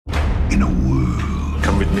in a world.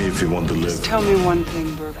 Come with me if you want to live. Just tell me one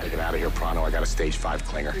thing, Burke. Gotta get out of here pronto. I got a stage 5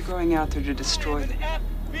 clinger. You're going out there to destroy them.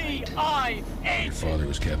 Your father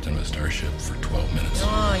was captain of a starship for 12 minutes.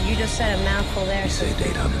 Oh, you just said a mouthful there. He saved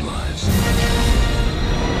 800 lives.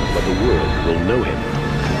 But the world will know him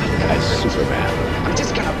as Superman. I'm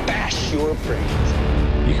just gonna bash your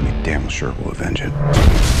brains. You can be damn sure we'll avenge it.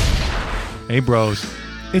 Hey bros,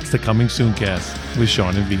 it's the Coming Soon cast with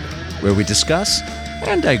Sean and Vito. Where we discuss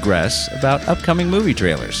and digress about upcoming movie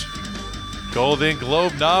trailers. Golden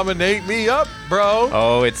Globe nominate me up, bro.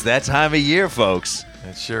 Oh, it's that time of year, folks.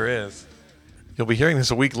 It sure is. You'll be hearing this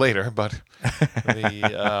a week later, but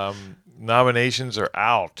the nominations are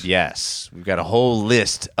out. Yes, we've got a whole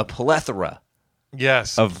list, a plethora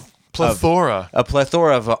Yes. of Plethora. a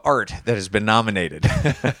plethora of art that has been nominated.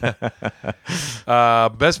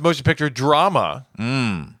 Best Motion Picture Drama.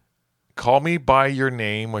 Call Me By Your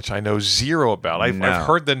Name, which I know zero about. I've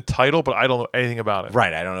heard the title, but I don't know anything about it.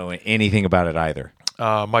 Right, I don't know anything about it either.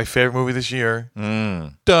 My favorite movie this year,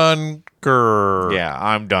 Dunkirk. Yeah,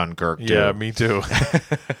 I'm Dunkirk, too. Yeah, me too.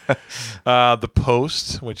 The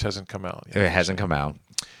Post, which hasn't come out yet. It hasn't come out.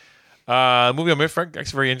 A movie I'm actually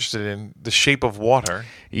very interested in, The Shape of Water.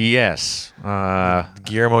 Yes.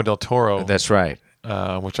 Guillermo del Toro. That's right.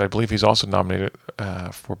 Which I believe he's also nominated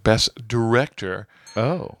for Best Director.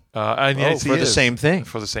 Oh. And yes, for the same thing.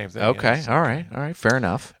 For the same thing. Okay, yes. all right. Fair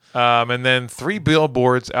enough. And then 3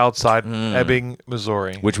 billboards outside Ebbing,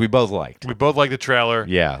 Missouri. Which we both liked. We both liked the trailer.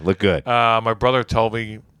 Yeah, look good. My brother told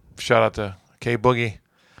me, shout out to K Boogie.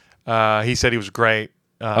 He said he was great.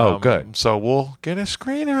 Good. So we'll get a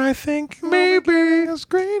screener, I think. Maybe a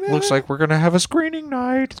screener. Looks like we're going to have a screening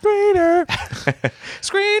night. Screener.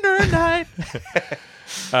 Screener night.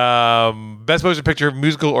 Best Motion Picture,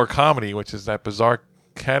 Musical or Comedy, which is that bizarre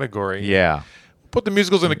category. Yeah. Put the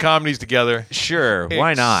musicals and the comedies together. Sure,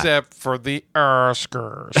 why not? Except for the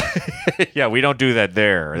Oscars. Yeah, we don't do that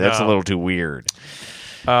there. That's a No. little too weird.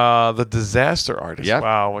 The Disaster Artist. Yep.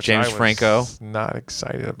 Wow. Which James I was Franco. not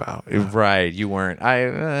excited about. Right, you weren't.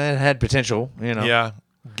 It had potential, you know. Yeah.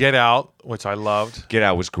 Get Out, which I loved. Get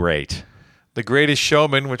Out was great. The Greatest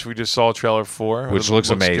Showman, which we just saw a trailer for. Which looks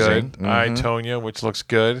amazing. Good. I, Tonya, which looks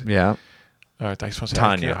good. Yeah. All right, I supposed to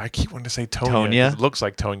Tonya. I keep wanting to say Tonya. Tonya? It looks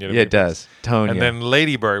like Tonya. to Yeah, me. it does. Tonya. And then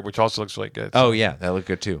Lady Bird, which also looks really good. Oh, yeah, that looked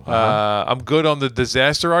good too. I'm good on the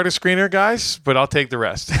Disaster Artist screener, guys, but I'll take the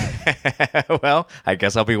rest. Well, I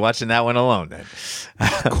guess I'll be watching that one alone then.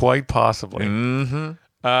 Quite possibly.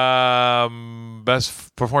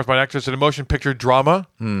 Best performance by an actress in a motion picture drama.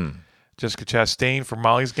 Jessica Chastain for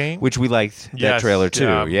Molly's Game. Which we liked that Yes, trailer too.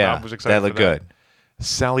 yeah, Yeah, I was excited that looked for that. good.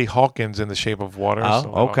 Sally Hawkins in The Shape of Water. Oh, So I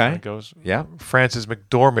don't know okay. how that goes. Yeah. Frances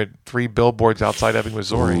McDormand, 3 billboards outside Ebbing,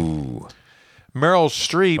 Missouri. Ooh. Meryl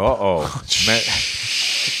Streep. Uh-oh.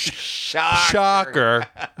 Shocker.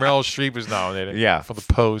 Meryl Streep is nominated. Yeah. For The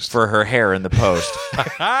Post. For her hair in the post.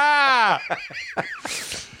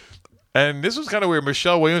 And this was kind of weird.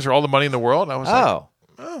 Michelle Williams for All the Money in the World. And I was like,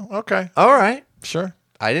 oh, okay. All right. Sure.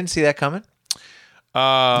 I didn't see that coming.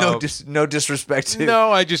 No disrespect to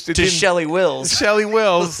No, I just... It to didn't- Shelley Wills. Shelley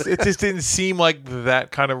Wills. It just didn't seem like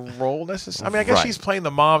that kind of role necessarily. I mean, I guess Right. she's playing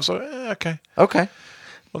the mom, so okay. Okay.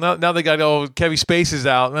 Well, now they got Kevin Spacey's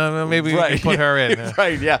out. Maybe we can put her in.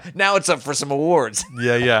 Right, yeah. Now it's up for some awards.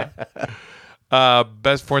 Yeah.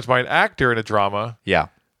 Best performance by an actor in a drama. Yeah.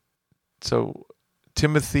 So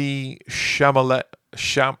Timothy Chalamet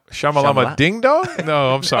Chalamet? Ding Dong?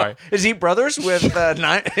 No, I'm sorry. Is he brothers with Him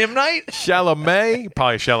Night? Chalamet?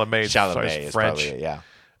 Probably Chalamet. Sorry, Chalamet it's is French. probably it, yeah.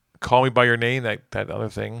 Call Me By Your Name, that other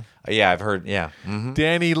thing. Yeah, I've heard, yeah. Mm-hmm.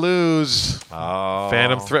 Danny Lew's Oh.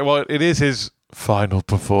 Phantom Thread. Well, it is his final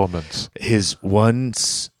performance. His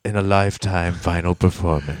once-in-a-lifetime final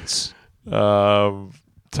performance. Tom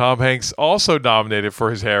Hanks also nominated for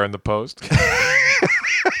his hair in The Post.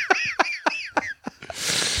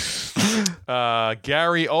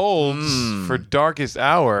 Gary Olds for Darkest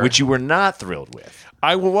Hour, Which you were not thrilled with.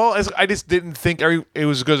 I just didn't think it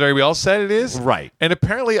was because everybody else said it is. Right. And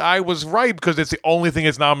apparently I was right because it's the only thing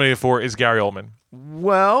it's nominated for is Gary Oldman.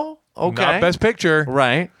 Well, okay. Not Best Picture.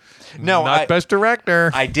 Right. No, Not Best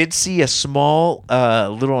Director. I did see a small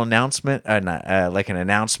little announcement, like an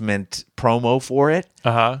announcement promo for it.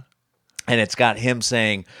 Uh-huh. And it's got him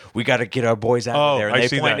saying, "We got to get our boys out of there." And I they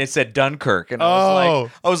see point, that. and it said Dunkirk, and I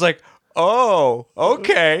was like, "Oh,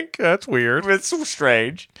 okay, That's weird. it's so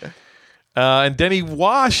strange." And Denny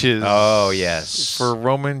Washes. Oh, yes. For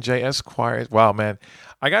Roman J. Esquire. Wow, man.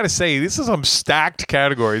 I got to say, this is some stacked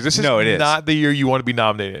categories. This is No, it is. not the year you want to be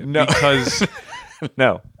nominated. No. Because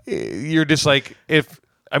No, you're just like,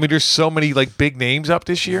 there's so many like big names up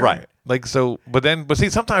this year. Right. Like so, but see,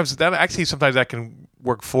 sometimes that can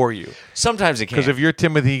work for you Sometimes it can. because if you're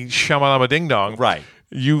Timothy Shamalama Ding Dong, Right.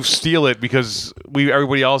 you steal it because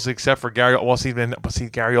everybody else except for Gary. Well, see,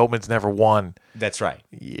 Gary Oldman's never won. That's right.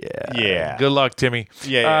 Yeah, Yeah. Good luck, Timmy.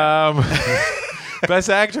 Yeah. Best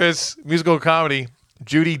actress, musical comedy,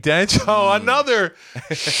 Judi Dench. Oh, another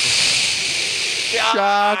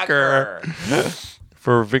shocker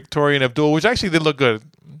for Victoria and Abdul, which actually did look good.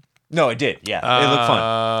 No, it did. Yeah. It looked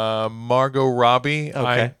fun. Margot Robbie,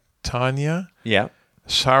 Okay. Tanya. Yeah.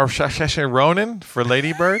 Saoirse Ronan for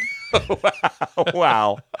Lady Bird.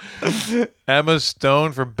 Wow. Emma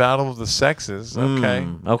Stone for Battle of the Sexes. Okay.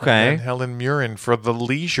 okay. And Helen Mirren for The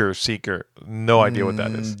Leisure Seeker. No idea what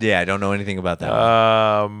that is. Yeah, I don't know anything about that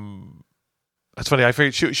one. That's funny. I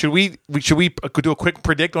figured should we do a quick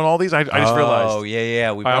predict on all these? I just realized. Oh,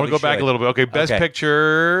 yeah. We All right, I'm gonna go back should. a little bit. Okay, best Okay.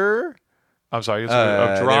 picture. I'm sorry. It's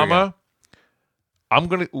there you drama. I'm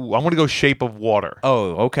gonna go Shape of Water.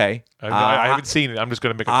 Oh, okay. I haven't seen it. I'm just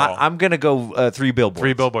gonna make a call. I'm going to go 3 Billboards.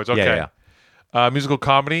 3 Billboards. Okay. Yeah. Musical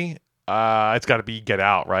comedy. It's got to be Get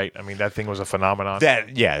Out, right? I mean, that thing was a phenomenon.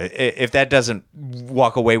 If that doesn't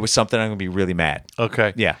walk away with something, I'm going to be really mad.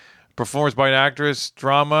 Okay. Yeah. Performance by an actress,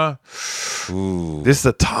 drama. Ooh. This is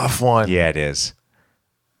a tough one. Yeah, it is.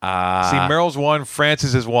 See, Meryl's one.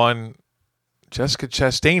 Frances is one. Jessica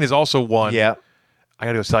Chastain is also one. Yeah. I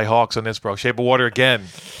got to go Sally Hawks on this, bro. Shape of Water again.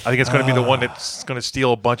 I think it's going to be the one that's going to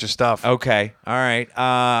steal a bunch of stuff. Okay. All right.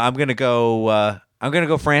 I'm going to go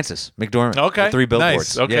Frances McDormand. Okay. with 3 Billboards.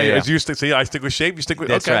 Nice. Okay. Yeah. As you see, I stick with Shape. You stick with.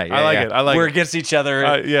 That's okay. right. I like it. I like We're it. against each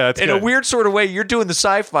other. Yeah, it's in good. a weird sort of way. You're doing the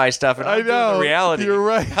sci-fi stuff, and I'm doing the reality. You're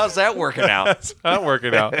right. How's that working out? That's not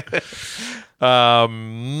working out.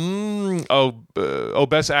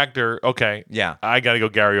 Best actor. Okay. Yeah. I got to go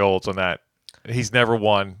Gary Oldman on that. He's never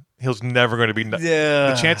won. He's never going to be.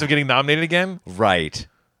 Yeah. The chance of getting nominated again. Right.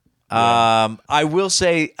 I will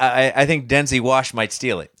say I think Denzel Wash might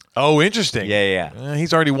steal it. Oh, interesting. Yeah.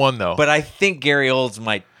 He's already won though. But I think Gary Oldman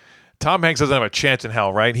might. Tom Hanks doesn't have a chance in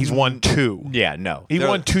hell, right? He's won 2. Yeah, no. He They're-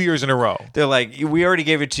 won 2 years in a row. They're like, we already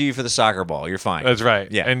gave it to you for the soccer ball. You're fine. That's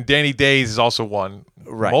right. Yeah. And Danny Days has also won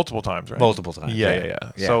multiple times, right? Multiple times. Yeah.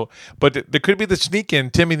 So, but there could be the sneak in.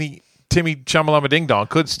 Timmy Shamalama Ding Dong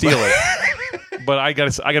could steal it. But I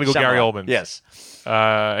gotta go Gary Oldman. Yes.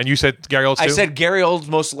 And you said Gary Oldman too? I said Gary Oldman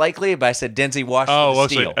most likely, but I said Denzel Washington Oh,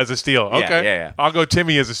 steal. as a steal. Yeah, Okay. yeah. I'll go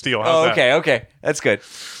Timmy as a steal. How's that? Okay. That's good.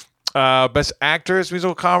 Best actress,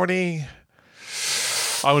 musical comedy.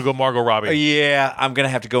 I'm gonna go Margot Robbie. Yeah, I'm gonna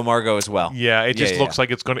have to go Margot as well. Yeah, it just looks like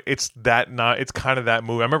it's kind of that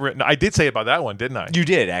movie. I remember I did say about that one, didn't I? You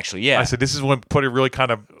did actually. Yeah. I said this is when put it really kind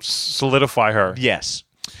of solidify her. yes.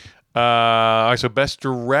 All right, so best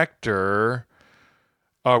director.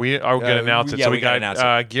 Are we gonna announce it? yeah, So we we gotta got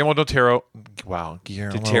announce Guillermo del Toro. Wow,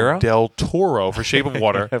 Guillermo Del Toro? del Toro for Shape of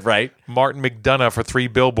Water. Right. Martin McDonagh for 3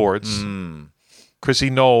 Billboards.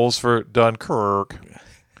 Chrissy Knowles for Dunkirk.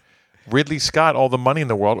 Ridley Scott, All the Money in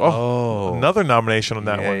the World. Oh, another nomination on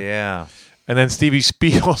that one. Yeah. And then Stevie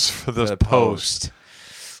Spiels for The Post.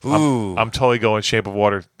 Ooh. I'm totally going Shape of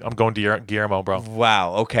Water. I'm going to Guillermo, bro.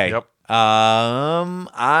 Wow. Okay. Yep.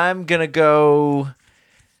 I'm gonna go.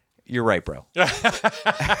 You're right, bro. yeah.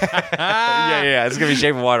 It's gonna be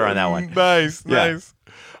Shape of Water on that one. Nice. Yeah.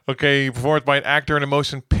 Okay, performance by an actor in a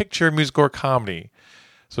motion picture, musical, or comedy.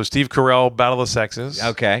 So Steve Carell, Battle of the Sexes.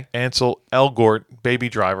 Okay. Ansel Elgort, Baby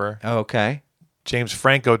Driver. Okay. James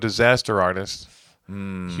Franco, Disaster Artist.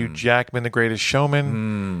 Hugh Jackman, The Greatest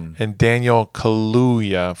Showman. And Daniel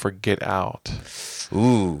Kaluuya for Get Out.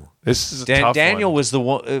 Ooh. This is a tough Daniel one. was the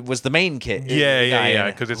one. Was the main kid. Yeah.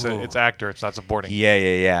 Because it's actor, it's not supporting.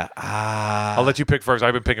 Yeah. I'll let you pick first.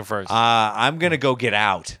 I've been picking first. I'm gonna go Get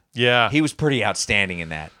Out. Yeah, He was pretty outstanding in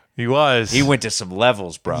that. he was. He went to some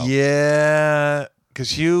levels, bro. Yeah,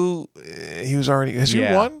 because he was already. Has he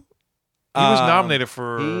Yeah. won? He was nominated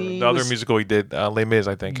for he the other was- musical he did, Les Mis,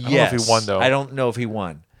 I think. I don't Yes. know if he won though. I don't know if he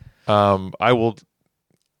won. I will.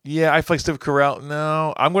 Yeah, I feel like Steve Carell.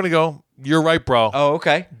 No, I'm going to go. You're right, bro. Oh,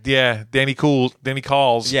 okay. Yeah, Danny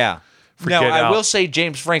Calls. Yeah. For No, Get I Out. will say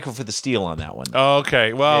James Franco for the steal on that one.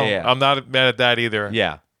 Okay, well, Yeah. I'm not mad at that either.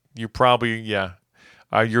 Yeah. You probably,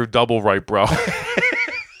 you're double right, bro.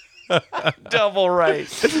 Double right.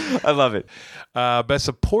 I love it. Best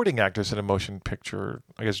supporting actress in a motion picture,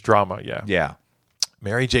 I guess drama, yeah. Yeah.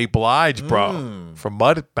 Mary J. Blige, bro, from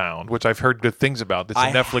Mudbound, which I've heard good things about. It's a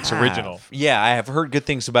Netflix original. Yeah, I have heard good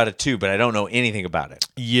things about it too, but I don't know anything about it.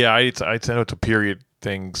 Yeah, I know it's a period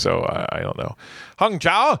thing, so I don't know. Hung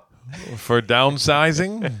Chao for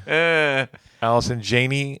Downsizing. Allison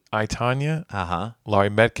Janney, I, Tonya. Uh-huh. Laurie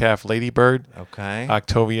Metcalf, Lady Bird. Okay.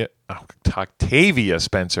 Octavia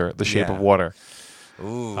Spencer, The Shape Yeah. of Water.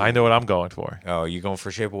 Ooh. I know what I'm going for. Oh, you going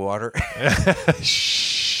for Shape of Water?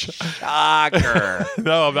 Shh. Shocker.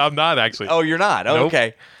 No, I'm not actually. Oh, you're not? Nope.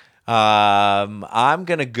 Okay. I'm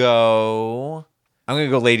gonna go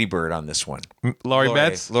Lady Bird on this one. Laurie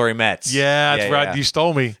Metz. Laurie Metz. Yeah, that's right. yeah. You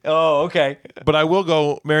stole me. Oh, okay. But I will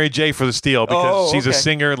go Mary J for the steal because Oh, she's a okay.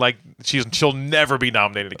 singer. Like she'll never be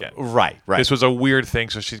nominated again. Right. This was a weird thing,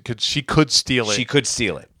 so she could steal it. She could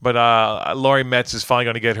steal it. But Laurie Metz is finally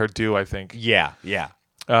going to get her due, I think. Yeah.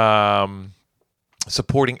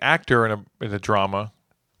 Supporting actor in a drama.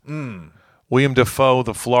 William Dafoe,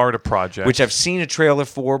 The Florida Project, Which I've seen a trailer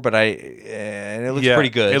for, but and it looks pretty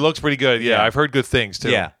good. It looks pretty good. Yeah, Yeah. I've heard good things too.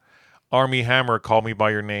 Yeah. Army Hammer, Call Me by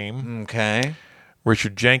Your Name. Okay.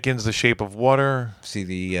 Richard Jenkins, The Shape of Water. See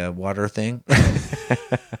the water thing?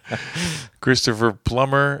 Christopher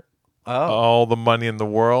Plummer, Oh. All the Money in the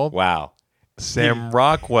World. Wow. Sam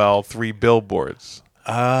Rockwell, 3 Billboards.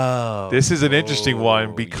 Oh. This is an interesting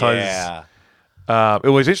one because Yeah. it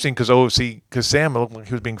was interesting because Sam looked like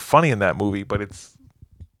he was being funny in that movie, but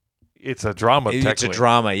it's a drama. It's a technically.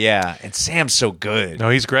 drama, yeah. And Sam's so good. No,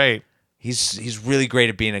 he's great. He's really great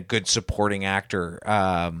at being a good supporting actor.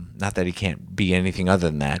 Not that he can't be anything other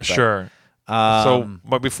than that. But, Sure.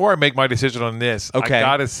 But before I make my decision on this, Okay. I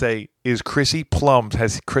gotta say, has Chrissy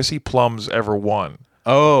Plums ever won?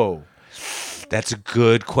 Oh, that's a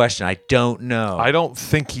good question. I don't know. I don't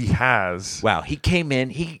think he has. Wow, he came in.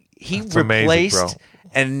 He That's amazing, replaced, bro.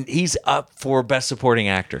 and he's up for best supporting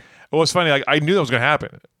actor. Well, it's funny. Like, I knew that was going to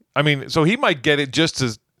happen. I mean, so he might get it just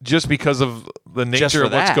because of the nature for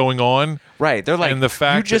of what's that. going on. Right? They're like, And the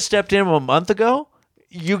fact you just stepped in a month ago.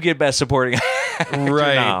 You get best supporting actor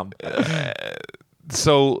Right. nom.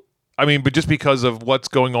 So, I mean, but just because of what's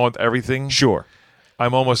going on with everything, Sure.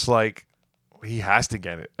 I'm almost like he has to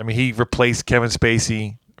get it. I mean, he replaced Kevin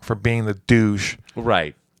Spacey for being the douche.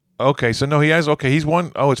 Right. Okay, so no, he has. Okay, he's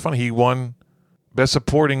won. Oh, it's funny. He won Best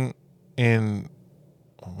Supporting in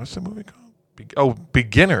what's the movie called?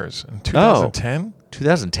 Beginners in 2010.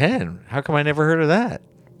 2010. How come I never heard of that?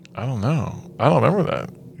 I don't know. I don't remember that.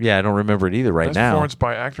 Yeah, I don't remember it either right Best now. performance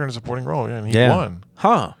by actor in a supporting role. Yeah, and he won.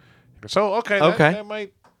 Huh. So okay, Okay. that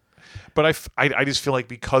might. But I just feel like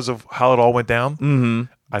because of how it all went down,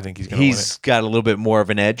 I think he's going to win He's got a little bit more of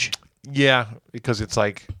an edge. it. Yeah, because it's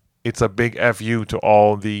like it's a big fu to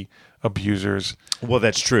all the abusers, Well,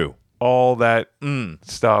 that's true. all that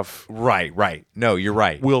stuff. Right. No, you're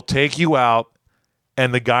right. Will take you out,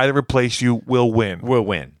 and the guy that replaced you will win. We'll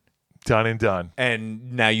win. Done and done.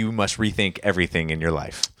 And now you must rethink everything in your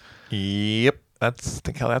life Yep. I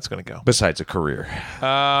think how that's going to go. besides a career.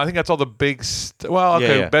 I think that's all the big. Well,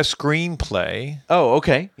 okay. Yeah. Best screenplay: Oh,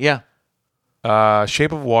 okay. Yeah.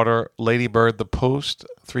 Shape of Water, Lady Bird, The Post,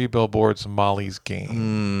 3 Billboards, Molly's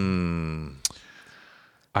Game.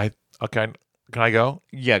 Okay. Can I go?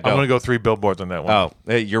 Yeah, go. I'm going to go 3 Billboards on that one.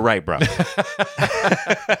 Oh, you're right, bro.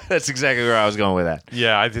 That's exactly where I was going with that.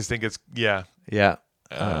 Yeah, I just think it's Yeah.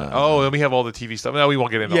 and we have all the TV stuff. No, we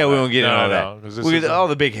won't get into. Yeah, all we that. won't get into all No, that. 'cause this We is get all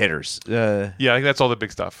the big hitters. yeah, I think that's all the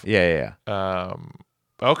big stuff. Yeah.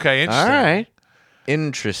 Okay, interesting. All right.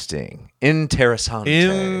 Interesting. Interessante.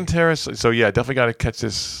 Interesting. So yeah, definitely got to catch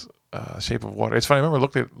this Shape of Water. It's funny. I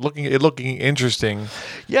remember looking interesting.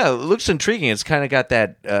 Yeah, it looks intriguing. It's kind of got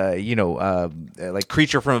that, like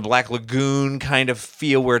Creature from a Black Lagoon kind of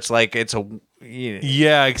feel where it's like it's a.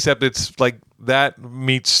 Yeah, except it's like that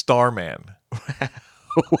meets Starman.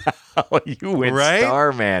 Wow, you went Right?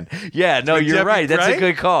 Starman. Yeah, no, you're Jeff- right. That's a right?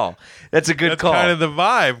 good call. That's a good That's call. kind of the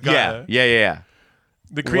vibe. yeah.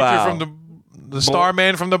 The creature Wow. from the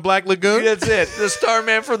Starman from the Black Lagoon. That's it. The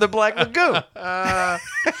Starman from the Black Lagoon.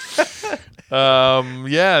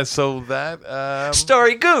 Yeah. So that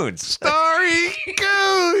Starry Goons. Starry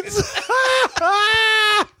Goons.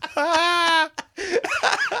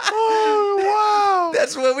 Oh wow!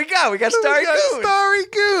 That's what we got. We got Starry Goons. Starry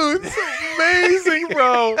Goons. Amazing,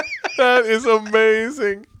 bro. That is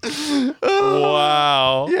amazing.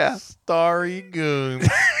 Wow. Yeah. Starry Goons.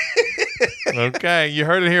 Okay, you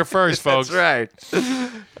heard it here first, folks. That's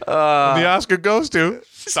right. The Oscar goes to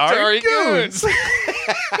Starry Goons.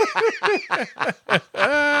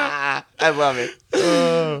 I love it.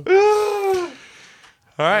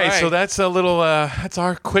 All right, right. so that's a little. That's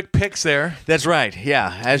our quick picks there. That's right.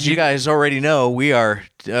 Yeah, as you guys already know, we're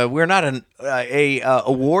not an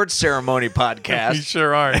award ceremony You podcast.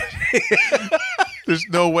 sure aren't. There's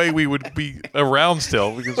no way we would be around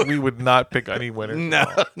still because we would not pick any winners.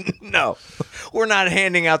 No. We're not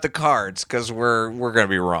handing out the cards because we're going to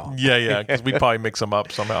be wrong. Yeah, because we probably mix them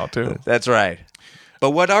up somehow too. That's right.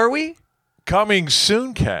 But what are we? Coming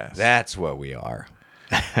soon, cast. That's what we are.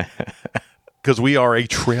 Because we are a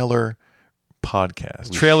trailer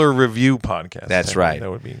podcast, trailer review podcast. That's right.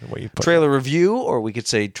 That would be the way you put Trailer review, or we could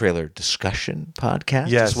say trailer discussion podcast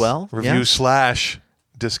it. Yes, as well. review Yeah.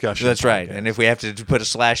 / discussion. That's right. podcast. And if we have to put a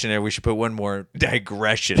slash in there, we should put one more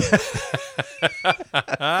digression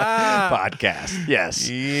podcast. Yes.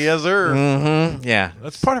 Yes, sir. Mm-hmm. Yeah.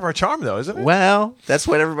 That's part of our charm, though, isn't it? Well, that's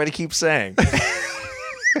what everybody keeps saying.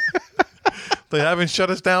 They haven't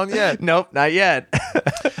shut us down yet. Nope, not yet.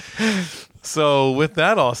 So, with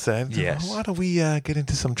that all said, Yes. why don't we get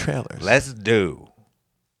into some trailers? Let's do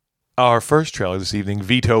Our first trailer this evening,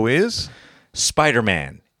 Vito, is...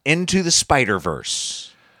 Spider-Man Into the Spider-Verse.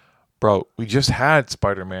 Bro, we just had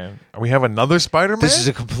Spider-Man. We have another Spider-Man? This is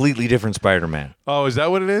a completely different Spider-Man. Oh, is that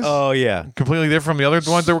what it is? Oh, yeah. Completely different from the other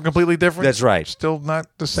ones that were completely different? That's right. Still not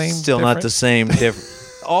the same? Still not the same.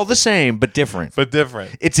 All the same, but different. But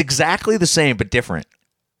different. It's exactly the same, but different.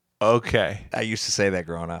 Okay. I used to say that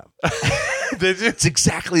growing up. Did you? It's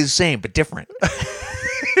exactly the same, but different.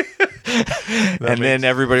 And then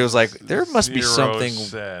everybody was like, there must be something.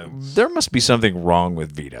 There must be something wrong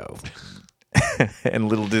with Vito. And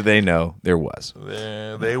little did they know there was.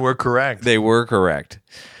 They were correct. They were correct.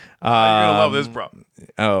 You're going to love this, bro.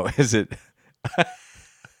 Oh, is it?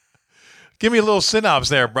 Give me a little synopsis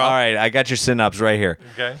there, bro. All right, I got your synopsis right here.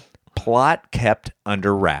 Okay. Plot kept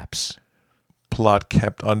under wraps. Plot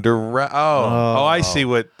kept under Oh, I see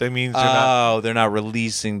what that means. They're not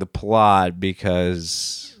releasing the plot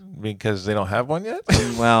because They don't have one yet?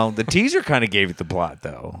 well, the teaser kind of gave it the plot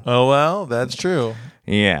though. Oh, well, that's true.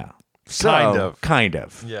 Yeah. Kind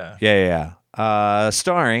of. Yeah. Yeah.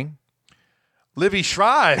 Starring Livy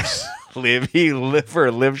Shrives. Liv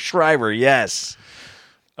Schreiber, yes.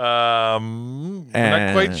 We're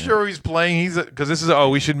not quite sure who he's playing. Because this is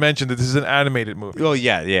we should mention that this is an animated movie. Oh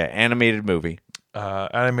yeah, animated movie.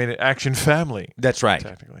 Animated action family. That's right.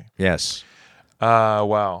 Technically. Yes.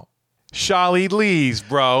 Wow. Shali Lees,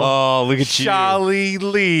 bro. Oh, look at you. Shali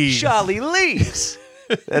Lees. Shali Lees.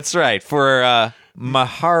 That's right. For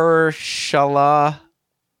Mahershala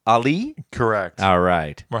Ali. Correct. All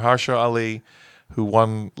right. Mahershala Ali, who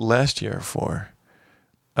won last year for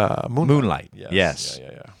Moonlight. Yes.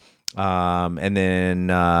 Yeah. And then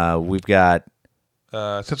we've got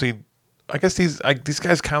Essentially, I guess these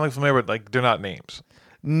guys kind of look familiar, but like they're not names.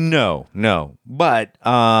 no, but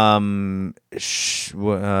Shamik.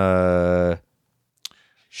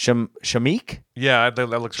 Yeah, that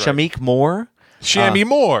looks right. Shamik Moore. Shammy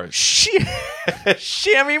Moore.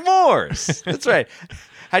 Shammy Moores. That's right.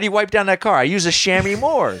 How do you wipe down that car? I use a Shammy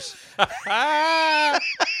Moores.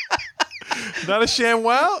 Not a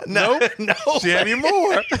ShamWow? Nope. No. Shammy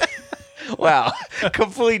Moore. Wow.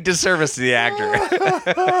 Complete disservice to the actor.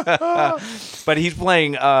 But he's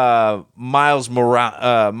playing Miles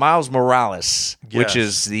Morales, which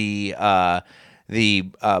is the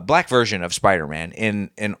black version of Spider-Man in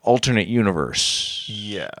an alternate universe.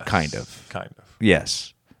 Yeah. Kind of.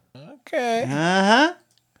 Yes. Okay. Uh-huh.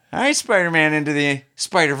 All right, Spider-Man into the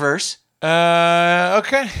Spider-Verse.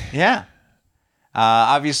 Okay. Yeah.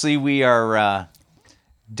 Obviously, we are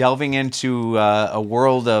delving into a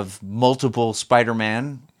world of multiple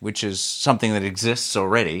Spider-Man, which is something that exists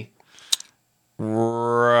already.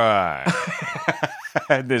 Right.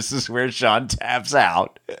 This is where Sean taps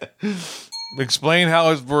out. Explain how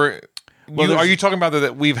it's are you talking about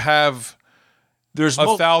that we have There's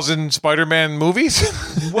 1,000 Spider-Man movies?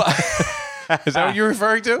 Is that what you're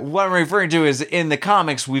referring to? What I'm referring to is in the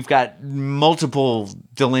comics, we've got multiple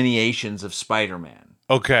delineations of Spider-Man.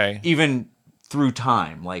 Okay. Even through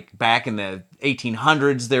time. Like back in the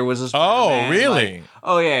 1800s, there was a Spider-Man. Oh, really? Like,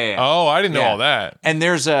 oh, yeah. Oh, I didn't know all that. And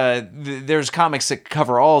there's comics that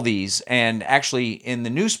cover all these. And actually, in the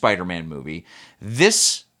new Spider-Man movie,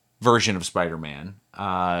 this version of Spider-Man,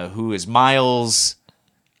 who is Miles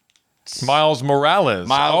Morales.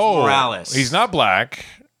 Morales. He's not black.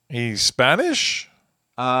 He's Spanish?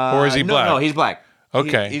 Or is he black? No, he's black.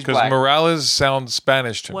 Okay, he's because black. Morales sounds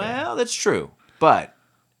Spanish to me. Well, that's true. But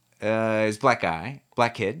he's a black guy,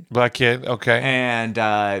 black kid. Black kid, okay. And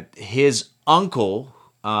his uncle,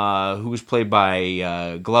 who was played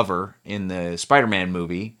by Glover in the Spider-Man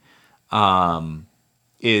movie,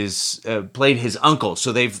 is played his uncle.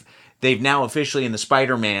 So they've now officially in the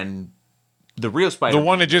Spider-Man, the real Spider-Man, the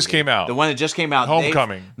one that just came out. the one that just came out,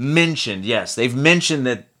 Homecoming. They've mentioned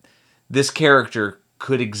that this character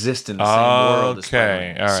could exist in the same world as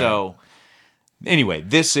Spider-Man. All right. So Anyway,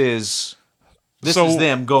 this is So-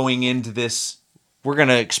 them going into this. We're going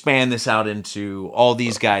to expand this out into all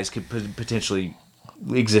these guys could potentially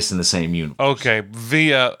exist in the same universe. Okay,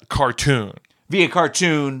 via cartoon. Via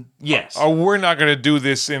cartoon, yes. We're not going to do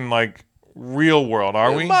this in like real world,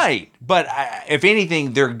 are we? We might, but if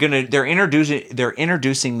anything, they're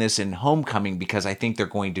introducing this in Homecoming because I think they're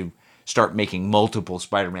going to start making multiple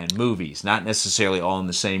Spider-Man movies, not necessarily all in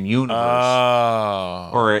the same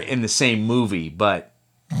universe or in the same movie, but.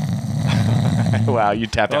 Wow, you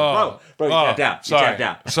tapped out. Bro, you tapped out. Sorry. You tapped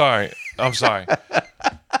out. Sorry. I'm sorry.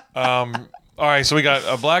 All right, so we got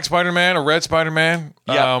a black Spider-Man, a red Spider-Man,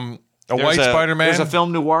 Yep. a white Spider-Man. There's a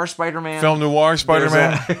film noir Spider-Man. Film noir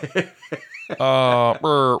Spider-Man.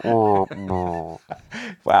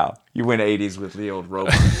 Wow, you went 80s with the old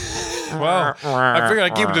robot. Well, I figured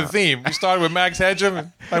I'd keep it to the theme. You started with Max Hedgem,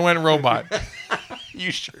 and I went robot.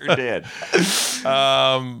 You sure did.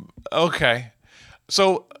 Okay.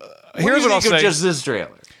 So What here's do you what I'll think of say. just this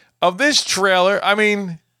trailer? Of this trailer, I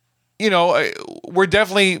mean, you know, we're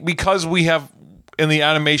definitely, because we have in the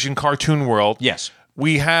animation cartoon world, Yes.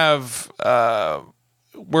 we have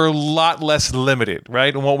we're a lot less limited,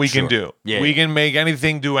 right, in what we can do. Yeah, we yeah. can make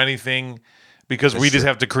anything do anything because we just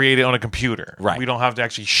have to create it on a computer. Right. We don't have to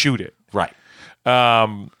actually shoot it. Right.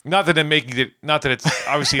 Not that it's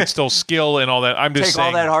obviously it's still skill and all that. I'm just Take saying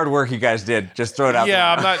all that hard work you guys did. Just throw it out there.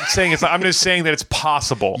 Yeah, I'm not saying it's. I'm just saying that it's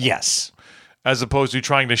possible. Yes. As opposed to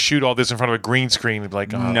trying to shoot all this in front of a green screen,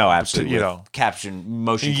 like No, absolutely. you know.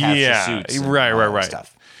 Motion capture Yeah, suits. and right, all that right.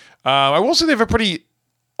 Stuff. I will say they have a pretty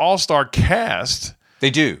all-star cast. They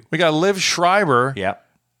do. We got Liv Schreiber Yeah.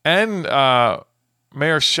 and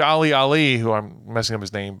Mayor Shali Ali, who I'm messing up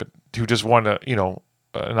his name, but who just won an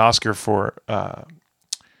Oscar for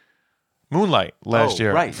Moonlight last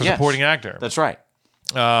year for yes. supporting actor. That's right.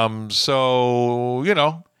 So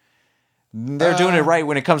They're doing it right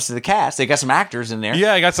when it comes to the cast. They got some actors in there.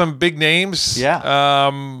 yeah, I got some big names. Yeah.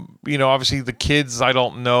 Obviously the kids I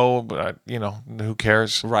don't know, but who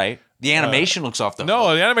cares? Right. The animation looks off the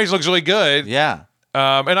No, the animation looks really good. Yeah.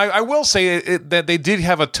 And I will say that they did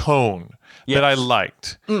have a tone that I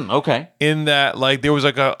liked. Okay. In that, like, there was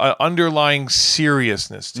like a underlying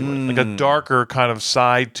seriousness to it, like a darker kind of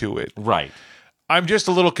side to it. Right. I'm just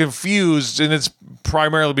a little confused, and it's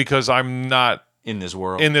primarily because I'm not In this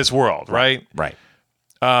world. in this world, right? Right.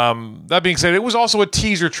 That being said, it was also a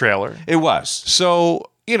teaser trailer, It was. so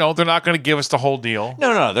they're not going to give us the whole deal.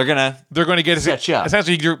 No. They're going to. They're going to get Set you up.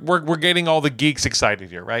 essentially. We're getting all the geeks excited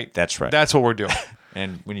here, right? That's right. That's what we're doing.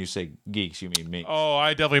 And when you say geeks, you mean me. Oh,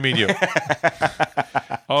 I definitely mean you.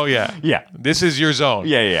 Oh yeah, Yeah. This is your zone.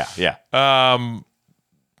 Yeah.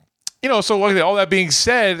 So all that being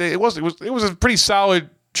said, it was a pretty solid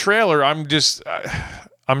trailer. I'm just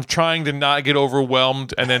I'm trying to not get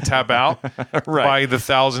overwhelmed and then tap out by the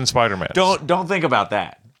 1,000 Spider-Man. Don't think about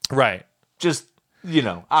that. Right. Just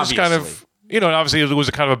obviously. Just kind of and obviously it was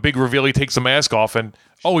a kind of a big reveal. He takes the mask off and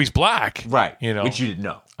he's black. Right. You know, Which you didn't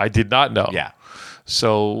know. I did not know. Yeah.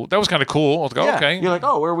 So that was kind of cool. I was like, Yeah. okay. You're like,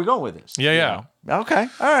 oh, where are we going with this? Yeah. Okay.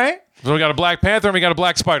 All right. So we got a Black Panther and we got a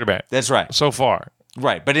Black Spider-Man That's right. so far.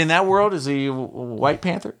 Right. But in that world, is he a White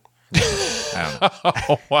Panther?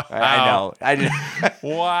 Oh, wow. I know. I did.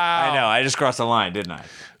 Wow. I know. I just crossed the line, didn't I?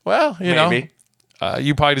 Well, Maybe.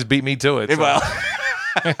 you probably just beat me to it. So. Well,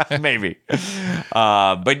 maybe.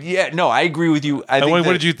 But yeah, no, I agree with you. What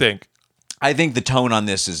did you think? I think the tone on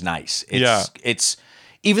this is nice. It's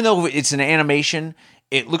even though it's an animation,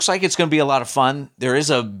 it looks like it's going to be a lot of fun. There is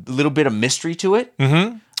a little bit of mystery to it.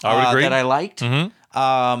 Mm-hmm. I would agree. That I liked.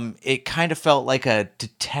 Mm-hmm. It kind of felt like a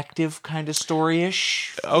detective kind of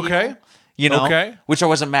story-ish. Okay. Okay. Which I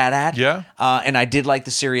wasn't mad at. Yeah. And I did like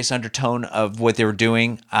the serious undertone of what they were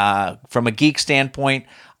doing. From a geek standpoint,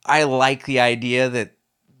 I like the idea that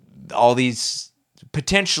all these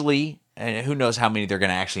potentially, and who knows how many they're going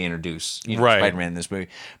to actually introduce, Right. Spider-Man in this movie,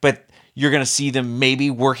 but you're going to see them maybe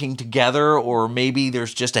working together, or maybe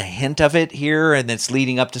there's just a hint of it here and it's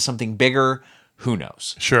leading up to something bigger. Who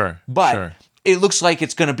knows? Sure. But sure. it looks like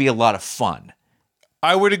it's going to be a lot of fun.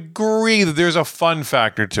 I would agree that there's a fun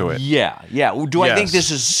factor to it. Yeah. Do I think Yes.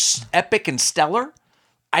 this is epic and stellar?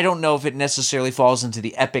 I don't know if it necessarily falls into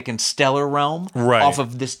the epic and stellar realm Right. off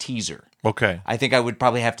of this teaser. Okay. I think I would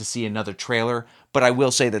probably have to see another trailer, but I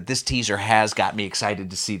will say that this teaser has got me excited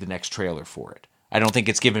to see the next trailer for it. I don't think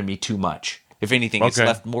it's given me too much. If anything, it's Okay.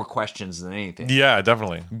 left more questions than anything. Yeah,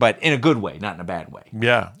 definitely. But in a good way, not in a bad way.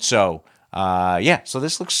 Yeah. So, so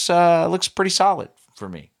this looks pretty solid for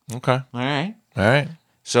me. Okay. All right. All right.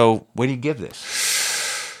 So, what do you give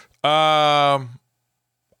this? I'll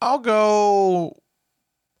go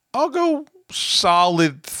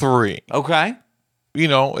solid 3. Okay.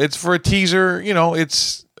 it's for a teaser.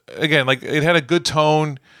 It's again like it had a good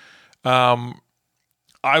tone.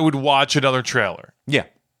 I would watch another trailer. Yeah.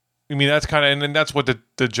 I mean, that's kind of, and then that's what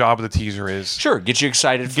the job of the teaser is. Sure, get you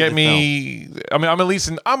excited for Get the me. film. I mean, I'm at least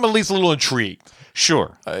a little intrigued.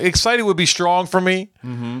 Sure. Excited would be strong for me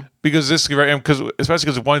because especially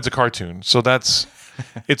because one, it's a cartoon, so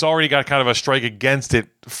it's already got kind of a strike against it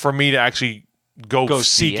for me to actually go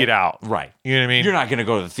seek it out. Right. You know what I mean? You're not going to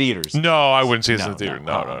go to the theaters. No, I wouldn't see this in No, the theater.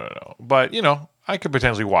 no. No. But I could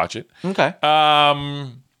potentially watch it. Okay.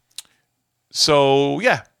 So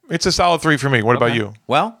yeah, it's a solid 3 for me. What about you?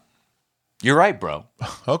 Well, you're right, bro.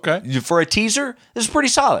 Okay. For a teaser, this is pretty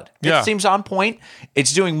solid. Yeah. It seems on point.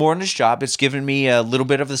 It's doing more than its job. It's given me a little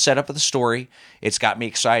bit of the setup of the story. It's got me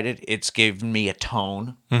excited. It's given me a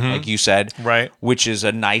tone, like you said. Right. Which is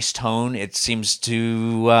a nice tone. It seems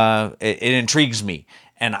to, it intrigues me.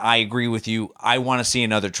 And I agree with you. I want to see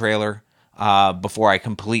another trailer before I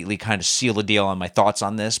completely kind of seal the deal on my thoughts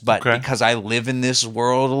on this. But because I live in this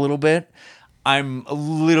world a little bit, I'm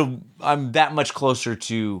that much closer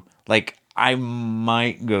to, like, I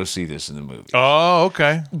might go see this in the movie. Oh,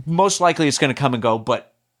 okay. Most likely it's going to come and go,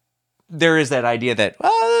 but there is that idea that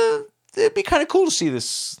it'd be kind of cool to see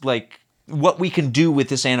this, like, what we can do with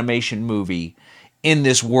this animation movie in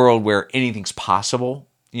this world where anything's possible,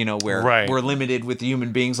 where we're limited with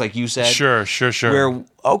human beings, like you said. Sure. Where,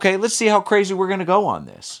 okay, let's see how crazy we're going to go on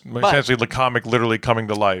this. Essentially, the comic literally coming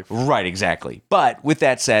to life. Right, exactly. But with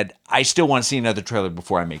that said, I still want to see another trailer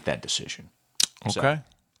before I make that decision. Okay.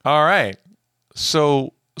 All right.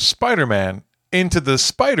 So Spider-Man Into the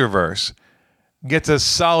Spider-Verse gets a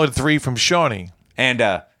solid 3 from Shawnee.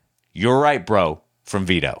 And you're right, bro, from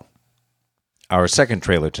Vito. Our second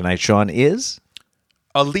trailer tonight, Sean, is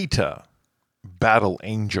Alita, Battle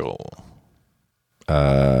Angel.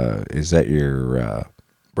 Is that your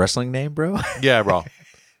wrestling name, bro? Yeah, bro.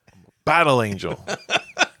 Battle Angel.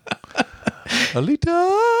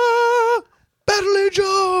 Alita, Battle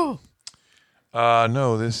Angel.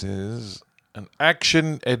 No, this is an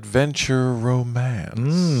action-adventure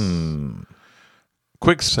romance.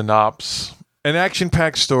 Quick synopsis. An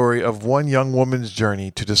action-packed story of one young woman's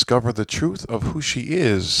journey to discover the truth of who she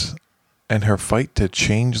is and her fight to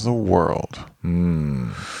change the world.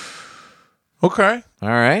 Okay. All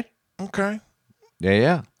right. Okay.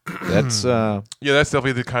 Yeah. That's Yeah, that's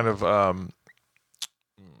definitely the kind of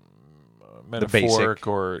metaphoric basic,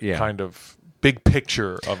 or kind of big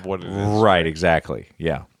picture of what it is. right, exactly.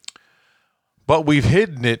 Yeah. But we've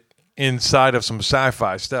hidden it inside of some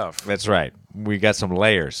sci-fi stuff. That's right. We got some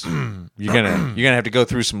layers. You're gonna have to go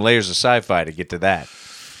through some layers of sci-fi to get to that.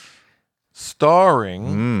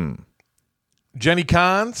 Starring Jenny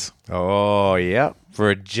Cons, Oh, yeah.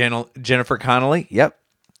 For Jennifer Connelly. Yep.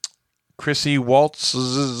 Chrissy Waltz. Are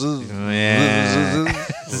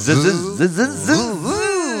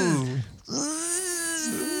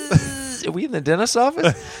we in the dentist's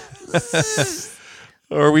office?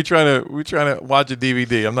 Or are we trying to watch a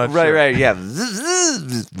DVD? I'm not sure. Right, yeah.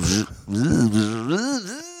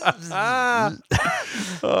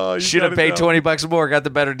 Oh, you Should have gotta paid know. $20 more. Got the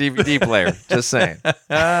better DVD player. Just saying.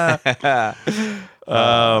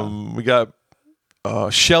 We got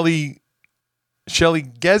Shelly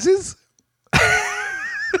Gezes.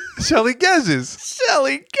 Shelly Gezes.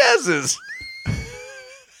 Shelly guesses.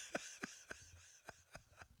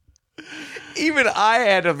 Even I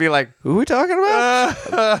had to be like, who are we talking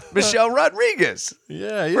about? Michelle Rodriguez.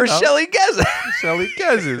 Yeah, For Shelly guesses. Shelly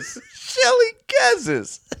Gezes. Shelly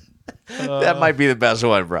guesses. That might be the best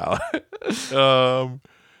one, bro.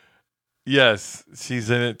 Yes,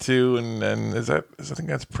 she's in it too, and I think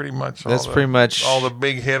that's pretty much all That's pretty much all the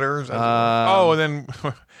big hitters. And then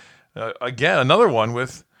again another one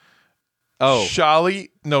with Shalalees,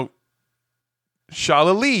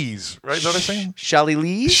 right? Is that what I'm saying?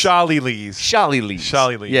 Shalalees? Shalalees.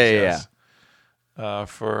 Shalalees. Yeah.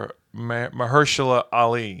 For Mahershala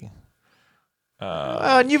Ali.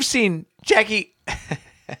 And you've seen Jackie.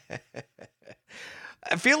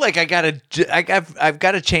 I feel like I've got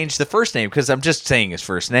to change the first name because I'm just saying his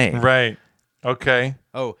first name. Right. Okay.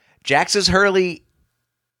 Oh, Jax's Hurley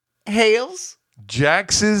Hales?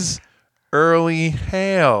 Jax's Early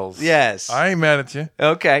Hales. Yes. I ain't mad at you.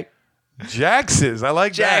 Okay. Jax's. I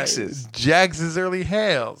like Jax's. that. Jax's Early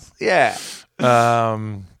Hales. Yeah.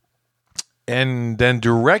 And then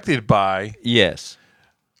directed by Yes.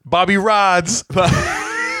 Bobby Rods.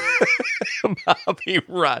 Bobby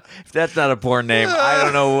Rod. If that's not a porn name, I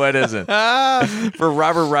don't know what isn't. For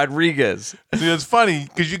Robert Rodriguez. See, it's funny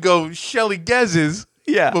because you go Shelly Gezes,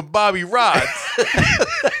 Yeah. but Bobby Rods.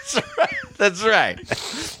 That's right.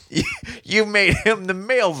 You made him the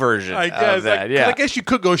male version. I guess. of that. Yeah. I guess you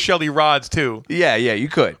could go Shelley Rods too, yeah, you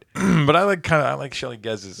could. but I like Shelley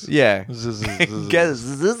Guez's. Yeah.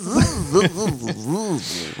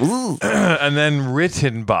 And then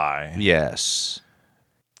written by Yes.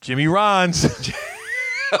 Jimmy Rons.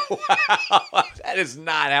 That is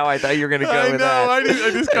not how I thought you were going to go I with know. that.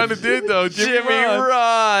 I just kind of did though. Jimmy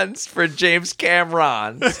Rons for James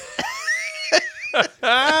Cameron.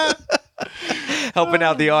 Helping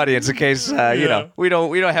out the audience in case you know we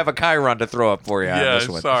don't have a Chiron to throw up for you on Yeah, this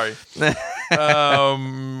one. sorry.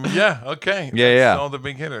 Yeah, okay. Yeah, That's yeah. all the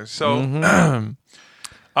big hitters. So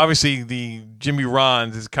obviously the Jimmy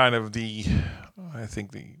Rons is kind of I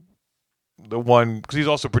think the one because he's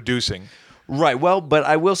also producing. Right. Well, but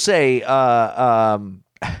I will say,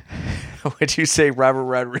 what'd you say Robert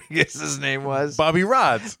Rodriguez's name was? Bobby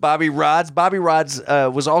Rods. Bobby Rods. Bobby Rods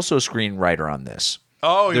was also a screenwriter on this.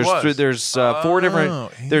 Oh, he was. There's four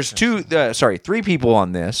different. There's three people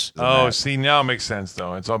on this. Oh, see, now it makes sense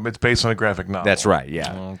though. It's based on a graphic novel. That's right.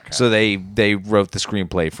 Yeah. Okay. So they wrote the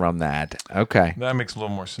screenplay from that. Okay. That makes a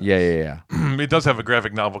little more sense. Yeah. It does have a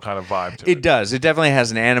graphic novel kind of vibe to it. It does. It definitely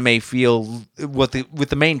has an anime feel with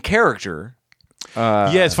the main character.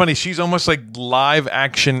 Yeah, it's funny. She's almost like live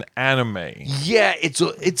action anime. Yeah, it's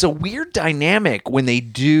a weird dynamic when they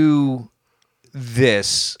do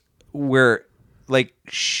this, where like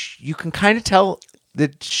you can kind of tell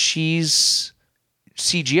that she's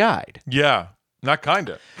CGI'd. Yeah, not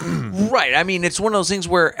kinda. Right. I mean, it's one of those things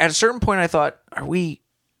where at a certain point I thought, do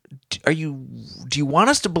you want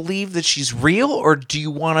us to believe that she's real or do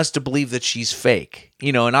you want us to believe that she's fake?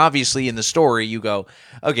 You know, and obviously in the story you go,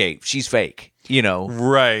 okay, she's fake, you know.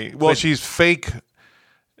 Right. Well, she's fake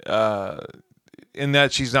in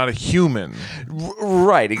that she's not a human.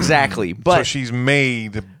 Right, exactly. But So she's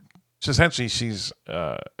made. So essentially, she's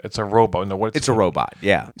it's a robot. No, what's it's a robot,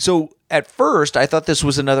 yeah. So at first I thought this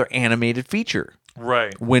was another animated feature.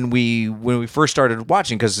 Right. When we first started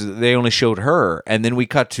watching, because they only showed her, and then we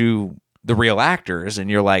cut to the real actors, and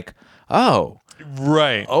you're like, oh,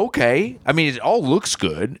 Right. okay. I mean, it all looks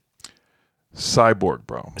good. Cyborg,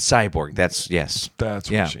 bro. Cyborg. That's yes. That's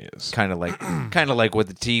what she is. Kind of like what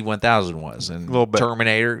the T-1000 was, and Little bit.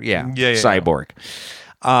 Terminator. Yeah. Yeah. Cyborg.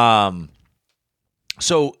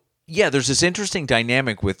 So yeah, there's this interesting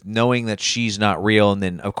dynamic with knowing that she's not real, and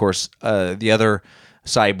then of course the other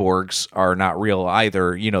cyborgs are not real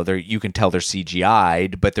either. You know, you can tell they're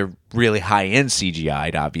CGI'd, but they're really high-end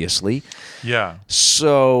CGI'd, obviously. Yeah.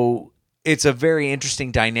 So it's a very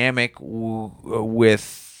interesting dynamic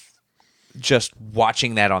with just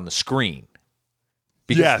watching that on the screen.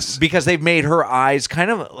 Because they've made her eyes kind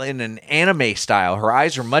of in an anime style. Her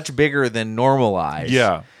eyes are much bigger than normal eyes.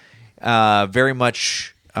 Yeah. Very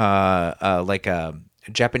much like a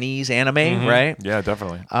Japanese anime, right? Yeah,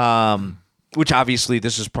 definitely. Which obviously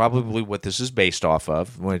this is probably what this is based off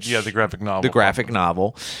of. Which Yeah, the graphic novel. The graphic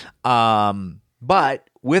novel. But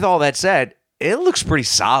with all that said, it looks pretty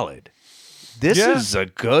solid. This is a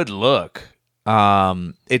good look.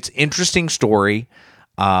 It's interesting story.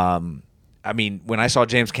 I mean, when I saw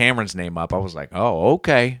James Cameron's name up, I was like, "Oh,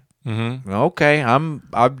 okay, okay." I'm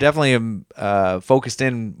definitely focused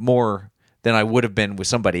in more than I would have been with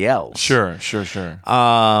somebody else. Sure.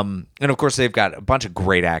 And of course, they've got a bunch of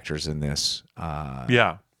great actors in this.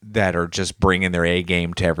 Yeah. That are just bringing their A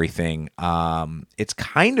game to everything. It's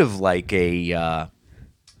kind of like a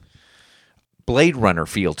Blade Runner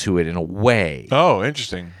feel to it in a way. Oh,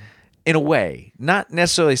 interesting. In a way, not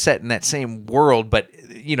necessarily set in that same world, but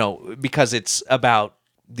you know, because it's about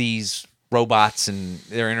these robots and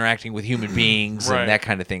they're interacting with human beings Right. and that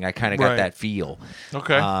kind of thing. I kind of got Right. that feel.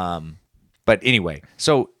 Okay. But anyway,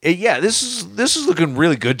 so yeah, this is looking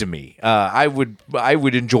really good to me. I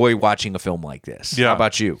would enjoy watching a film like this. Yeah. How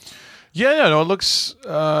about you? Yeah, no, it looks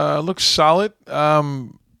solid.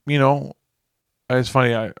 You know, it's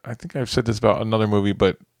funny. I think I've said this about another movie,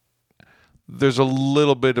 but there's a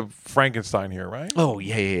little bit of Frankenstein here, right? Oh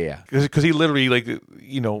yeah. Because he literally, like,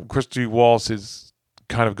 you know, Christy Waltz is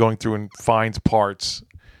kind of going through and finds parts,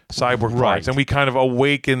 cyborg parts, and we kind of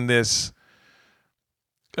awaken this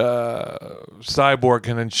cyborg,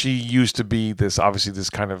 and then she used to be this, obviously, this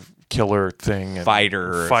kind of killer thing, and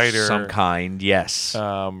Fighter of some kind. Yes.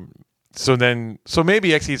 So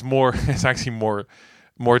maybe actually it's actually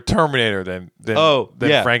more Terminator than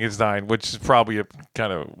Frankenstein, which is probably a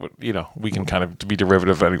kind of, you know, we can kind of be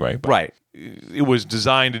derivative anyway. But right. It was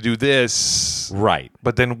designed to do this. Right.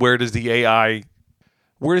 But then where does the AI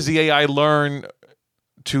learn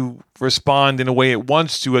to respond in a way it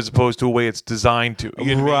wants to, as opposed to a way it's designed to.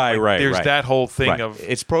 You know what I mean? Like, there's that whole thing of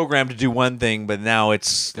it's programmed to do one thing, but now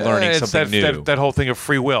it's learning something new. That whole thing of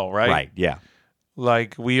free will, right? Right. Yeah.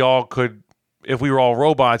 Like we all could, if we were all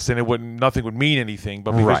robots, then nothing would mean anything.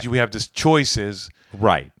 But because we have this choices,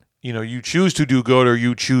 right? You know, you choose to do good or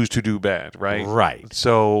you choose to do bad, right? Right.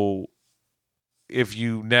 So if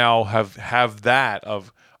you now have that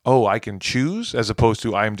of, oh, I can choose, as opposed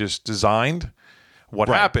to I'm just designed, what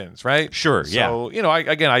happens, right? Sure. Yeah. So you know, what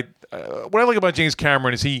I like about James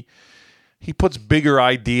Cameron is he puts bigger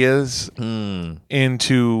ideas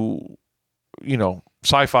into, you know,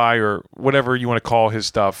 sci-fi or whatever you want to call his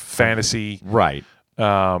stuff, fantasy, right?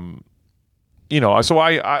 You know, so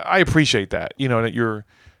I appreciate that. You know, that you're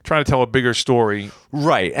trying to tell a bigger story,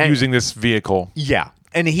 right? And using this vehicle,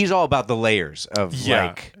 and he's all about the layers of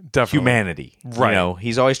like definitely. Humanity, right? You know,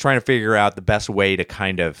 he's always trying to figure out the best way to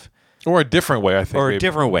kind of. Or a different way, I think. Or a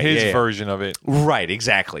different way. His version of it. Right,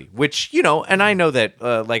 exactly. Which, you know, and I know that,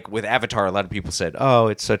 like, with Avatar, a lot of people said, oh,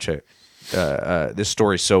 it's such a... this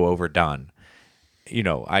story's so overdone. You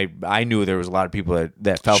know, I knew there was a lot of people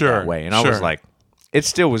that felt that way. And I was like, it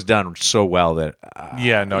still was done so well that...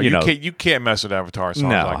 you can't mess with Avatar as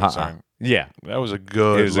far as I'm concerned. Yeah. That was a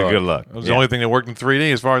good It was a good look. It was the only thing that worked in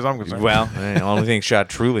 3D as far as I'm concerned. Well, the only thing shot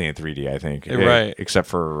truly in 3D, I think. Right. Except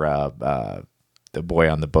for... the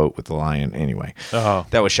boy on the boat with the lion. Anyway,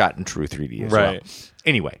 that was shot in true 3D as well.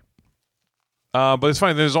 Anyway, but it's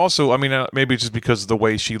funny. There's also, I mean, maybe it's just because of the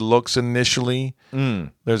way she looks initially.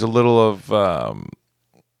 There's a little of,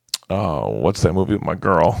 what's that movie with my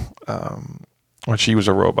girl? When she was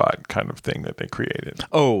a robot kind of thing that they created.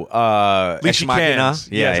 Ex Machina.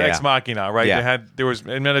 Ex Machina, right? Yeah. It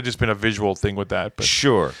might have just been a visual thing with that, but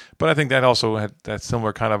sure. But I think that also had that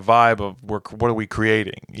similar kind of vibe of what are we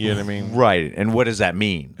creating? You know what I mean? Right. And what does that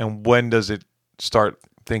mean? And when does it start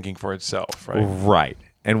thinking for itself? Right. Right.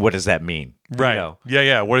 And what does that mean? Right. You know?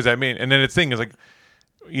 Yeah. What does that mean? And then the thing is, like,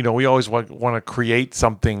 you know, we always want to create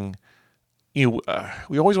something. You know,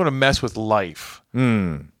 we always want to mess with life.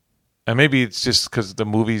 And maybe it's just because the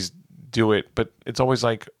movies do it, but it's always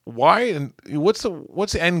like, why? And what's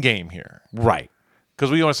the end game here? Right. Because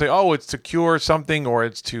we want to say, oh, it's to cure something or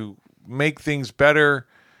it's to make things better.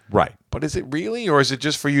 Right. But is it really? Or is it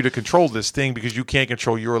just for you to control this thing because you can't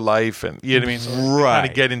control your life? And you know what I mean? So kind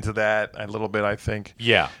of get into that a little bit, I think.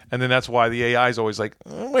 Yeah. And then that's why the AI is always like,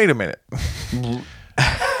 wait a minute.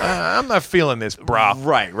 I'm not feeling this, bro.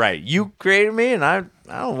 Right. You created me and I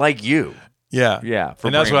don't like you. Yeah.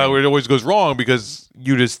 And that's why it always goes wrong because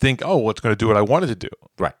you just think, oh, it's going to do what I wanted to do.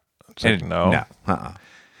 Right. It's like, no.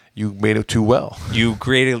 You made it too well. You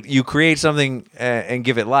create something and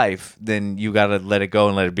give it life, then you got to let it go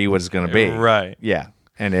and let it be what it's going to be. Right. Yeah.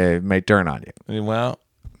 And it may turn on you. Well,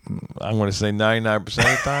 I'm going to say 99% of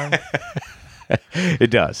the time.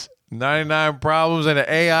 It does. 99 problems and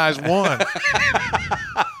the AI's one.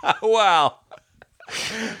 Wow.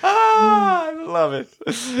 I love it.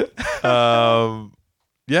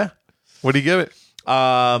 Yeah. What do you give it?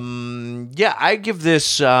 Yeah, I give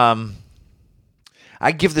this a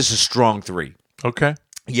strong 3. Okay.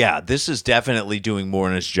 Yeah, this is definitely doing more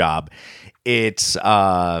in its job. It's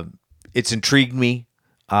intrigued me.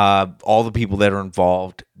 All the people that are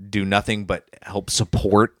involved do nothing but help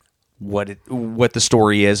support what the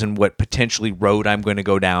story is and what potentially road I'm going to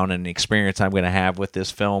go down and experience I'm going to have with this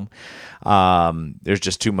film. There's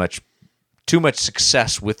just too much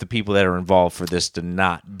success with the people that are involved for this to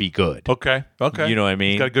not be good. Okay. You know what I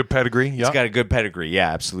mean? It's got a good pedigree. Yeah. It's got a good pedigree.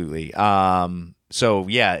 Yeah, absolutely. So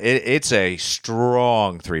yeah, it's a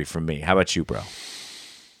strong 3 from me. How about you, bro?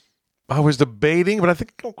 I was debating, but I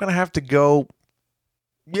think I'm going to have to go.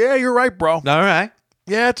 Yeah, you're right, bro. All right.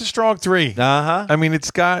 Yeah, it's a strong 3. Uh-huh. I mean,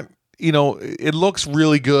 it's got, you know, it looks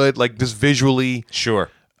really good, like just visually. Sure.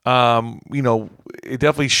 You know, it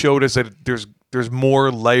definitely showed us that there's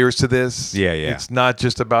more layers to this. Yeah. It's not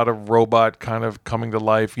just about a robot kind of coming to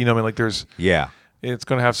life. You know what I mean? Like there's it's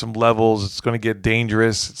going to have some levels. It's going to get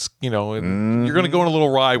dangerous. It's, you know, you're going to go on a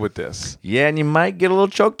little ride with this. Yeah, and you might get a little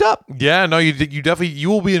choked up. Yeah, no, you definitely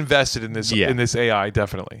you will be invested in this in this AI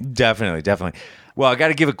definitely. Definitely. Well, I got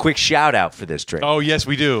to give a quick shout out for this trick. Oh, yes,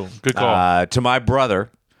 we do. Good call. To my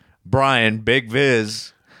brother, Brian, Big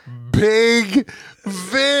Viz. Big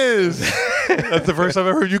Viz. That's the first time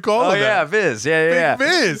I've heard you call him. Oh, yeah, Viz. Yeah. Big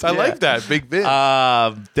Viz. I like that. Big Viz.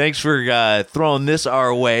 Thanks for throwing this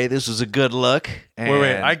our way. This was a good look.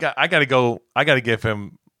 Wait. I got to go. I got to give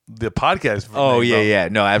him the podcast. Oh, yeah.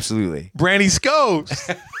 No, absolutely. Branny Scos.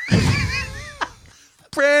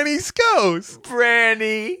 Branny Scos.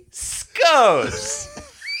 Branny Scos.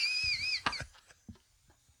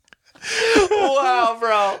 Wow,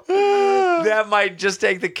 bro. That might just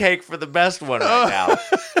take the cake for the best one right now.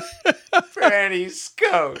 Franny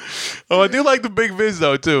Scott. Oh, I do like the Big Viz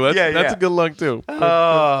though too. That's Yeah. a good look too.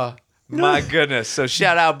 Oh, my goodness. So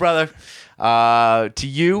shout out, brother, to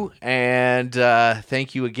you. And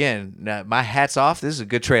thank you again. Now, my hat's off. This is a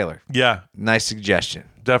good trailer. Yeah, Nice suggestion.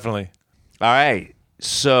 definitely. All right.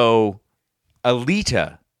 So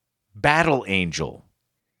Alita, Battle Angel,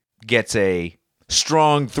 gets a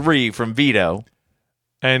strong 3 from Vito.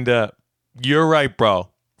 And you're right, bro.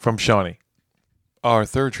 From Shawnee. Our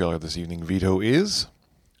third trailer this evening, Vito, is.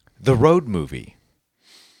 The Road Movie.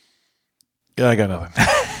 Yeah, I got nothing.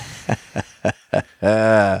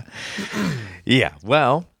 Yeah,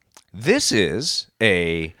 well, this is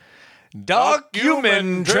a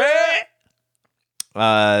documentary.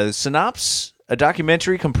 Synopsis: a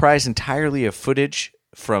documentary comprised entirely of footage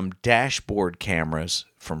from dashboard cameras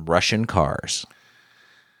from Russian cars.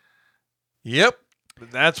 Yep,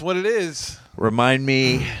 that's what it is. Remind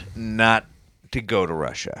me not to go to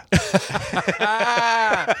Russia.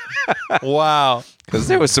 Wow. Because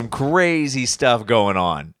there was some crazy stuff going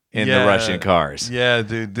on in the Russian cars. Yeah,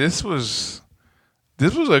 dude, this was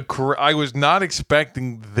I was not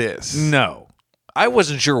expecting this. No. I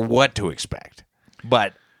wasn't sure what to expect.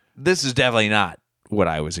 But this is definitely not what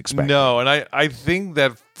I was expecting. No, and I think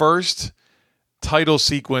that first title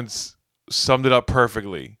sequence summed it up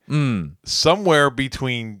perfectly. Somewhere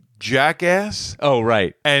between Jackass Oh,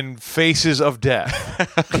 right. and Faces of Death.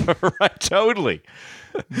 Right, totally.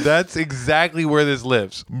 That's exactly where this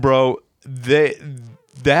lives. Bro,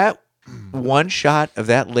 that one shot of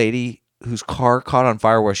that lady whose car caught on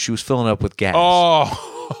fire while she was filling up with gas.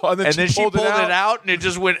 Oh, and then she pulled it out and it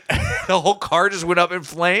just went, the whole car just went up in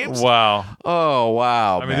flames. Wow. Oh,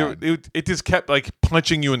 wow. I man. mean, it just kept like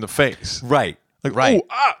punching you in the face. Right. Like, right.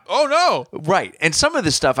 Oh no. Right. And some of the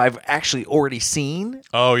stuff I've actually already seen.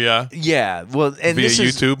 Oh yeah. Yeah. Well, and Via this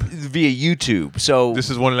is YouTube? via YouTube. So This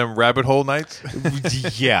is one of them rabbit hole nights.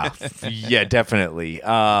 yeah, yeah, definitely.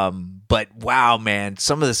 But wow, man,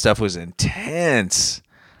 some of the stuff was intense.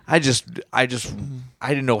 I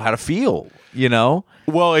didn't know how to feel. You know?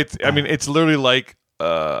 Well, it's literally like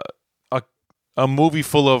a movie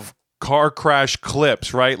full of car crash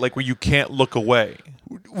clips, right? Like where you can't look away.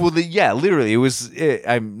 Well, yeah, literally, it was.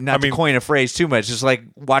 I'm not to coin a phrase too much. It's like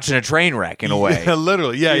watching a train wreck in a way. Yeah,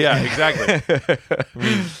 literally. Yeah, exactly. I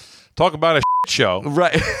mean, talk about a show.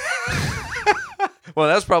 Right. Well,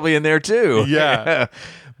 that's probably in there too. Yeah.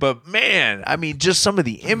 But man, I mean, just some of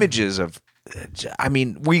the images of. I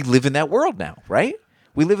mean, we live in that world now, right?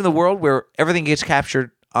 We live in the world where everything gets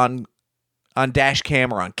captured on dash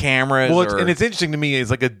cam or on cameras. Well, and it's interesting to me.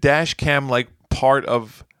 It's like a dash cam like part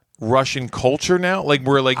of Russian culture now, like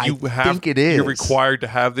where like think it is. You're required to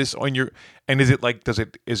have this on your. And is it like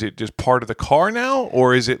is it just part of the car now,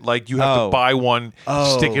 or is it like you have to buy one,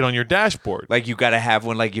 stick it on your dashboard? Like you got to have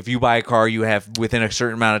one. Like if you buy a car, you have within a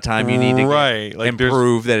certain amount of time you need to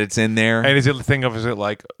improve that it's in there. And is it the thing of is it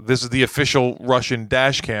like this is the official Russian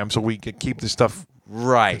dash cam, so we can keep this stuff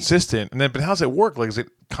consistent? And then, but how's it work? Like, is it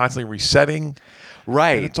constantly resetting?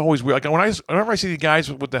 Right. And it's always weird. Like whenever I see the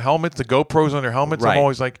guys with the helmets, the GoPros on their helmets, Right. I'm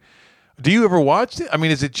always like, do you ever watch it? I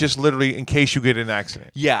mean, is it just literally in case you get in an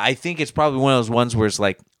accident? Yeah, I think it's probably one of those ones where it's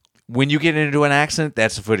like when you get into an accident,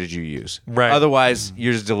 that's the footage you use. Right. Otherwise,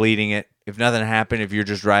 you're just deleting it. If nothing happened, if you're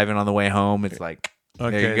just driving on the way home, it's like,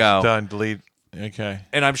 Okay, there you go. it's done. Delete. Okay.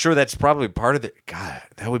 And I'm sure that's probably part of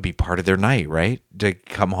that would be part of their night, right? To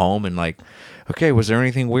come home and like, okay, was there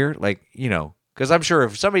anything weird? Like, you know, because I'm sure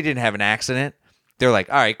if somebody didn't have an accident, they're like,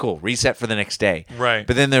 all right, cool, reset for the next day. Right.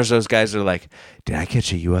 But then there's those guys that are like, did I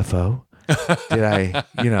catch a UFO? Did I,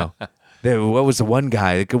 what was the one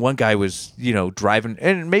guy? The one guy was, driving,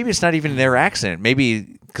 and maybe it's not even their accident. Maybe,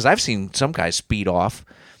 because I've seen some guys speed off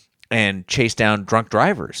and chase down drunk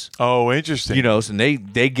drivers. Oh, interesting. And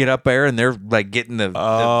they get up there and they're like getting the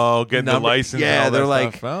getting the number. license. Yeah, and all they're that like,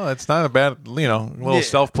 stuff. Well, it's not a bad, little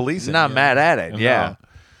self-policing. Not mad at it. No. Yeah.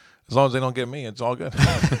 As long as they don't get me, it's all good.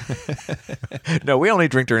 No, we only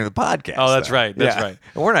drink during the podcast. Oh, that's though. right. That's Yeah. right.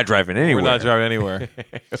 And we're not driving anywhere. We're not driving anywhere.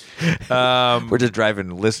 We're just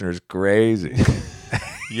driving listeners crazy.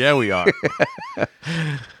 Yeah, we are.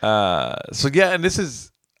 So yeah, and this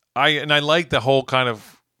is I like the whole kind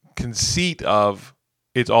of conceit of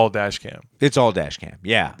it's all dash cam. It's all dash cam.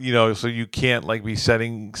 Yeah. So you can't like be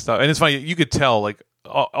setting stuff, and it's funny. You could tell like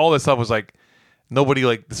all this stuff was like nobody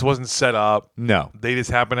like this wasn't set up. No. They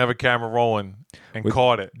just happened to have a camera rolling and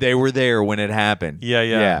caught it. They were there when it happened.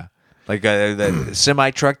 Yeah. Like the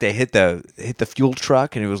semi truck, they hit the fuel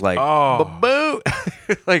truck, and it was like, Oh. boo!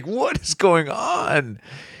 Like, what is going on?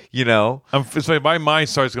 You know? It's like my mind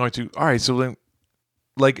starts going to, all right, so then,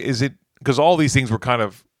 like, is it, because all these things were kind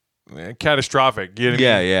of catastrophic. You know what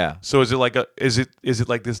I mean? Yeah. So is it like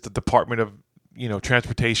like this, the Department of,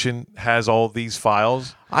 Transportation has all these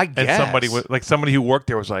files? I guess. And somebody who worked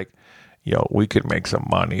there was like, yo, we could make some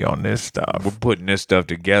money on this stuff. We're putting this stuff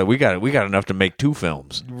together. We got enough to make 2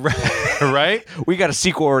 films. Right? We got a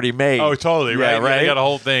sequel already made. Oh, totally. Yeah, right. right. They got a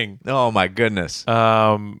whole thing. Oh my goodness.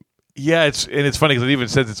 Yeah, it's funny because it even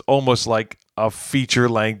says it's almost like a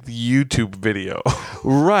feature-length YouTube video,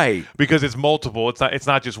 Right. because it's multiple. It's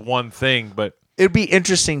not just one thing, but It'd be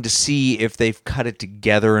interesting to see if they've cut it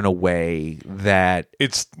together in a way that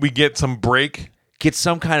we get some break. gets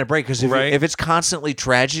some kind of break. Because Right. if it's constantly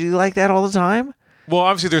tragedy like that all the time. Well,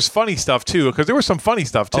 obviously there's funny stuff too, because there was some funny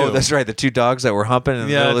stuff too. Oh, that's right. The 2 dogs that were humping in the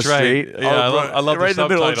middle of the that's right. street. Yeah, Oh, I love right the in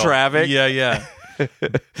the middle of subtitle. traffic. Yeah.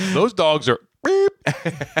 Those dogs are. Beep.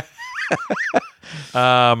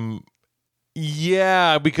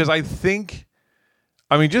 Yeah, because I think,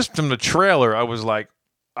 just from the trailer, I was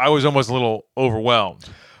almost a little overwhelmed.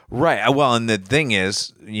 Right. Well, and the thing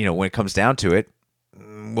is, when it comes down to it,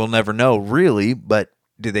 we'll never know really, but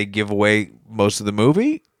did they give away most of the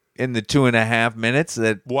movie in the 2.5 minutes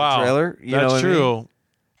that trailer? That's true. I mean?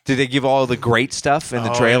 Did they give all the great stuff in the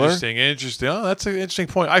trailer? Interesting. Oh, that's an interesting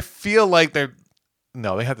point. I feel like they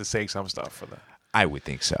have to say some stuff for that. I would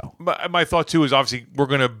think so. My thought too is obviously we're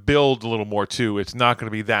going to build a little more too. It's not going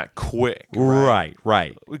to be that quick, Right.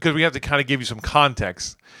 because we have to kind of give you some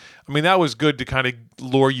context. That was good to kind of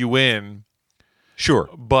lure you in. Sure.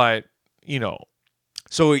 But,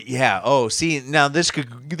 So yeah. Oh, see, now this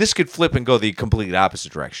could flip and go the complete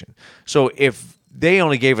opposite direction. So if they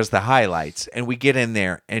only gave us the highlights and we get in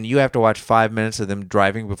there and you have to watch 5 minutes of them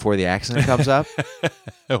driving before the accident comes up,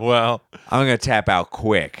 well, I'm going to tap out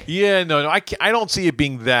quick. yeah, no, I don't see it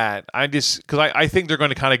being that. Because I think they're going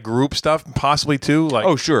to kind of group stuff possibly too. Like,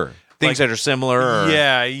 Oh, sure. Things that are similar. Or,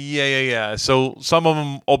 Yeah. So some of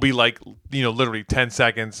them will be like, literally 10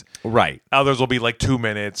 seconds. Right. Others will be like 2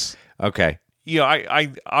 minutes. Okay.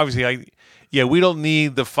 I obviously we don't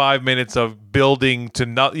need the 5 minutes of building to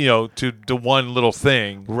not, to one little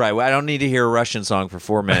thing. Right. Well, I don't need to hear a Russian song for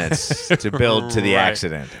 4 minutes to build to the Right.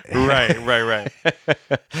 accident. Right.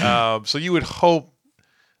 So you would hope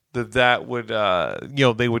that would,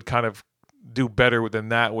 they would kind of do better than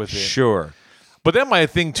that with it. Sure. But then my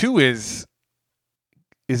thing too is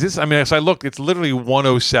this? As I looked, it's literally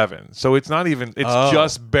 107. So it's not even. It's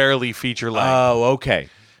just barely feature length. Oh, okay.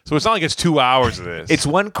 So it's not like it's 2 hours of this. It's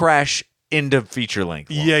one crash into feature length.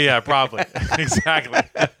 Yeah, probably exactly.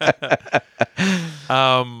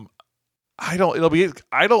 I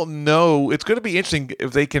don't know. It's going to be interesting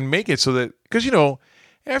if they can make it so that, because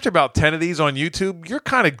after about 10 of these on YouTube, you're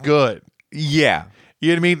kind of good. Yeah. You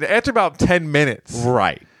know what I mean? After about 10 minutes,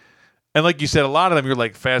 Right. and like you said, a lot of them you're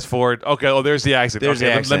like fast forward. Okay, there's the accident. There's okay,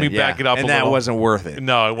 the accident. Let me back it up and a that little. wasn't worth it.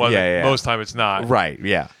 No, it wasn't. Yeah. Most time it's not. Right,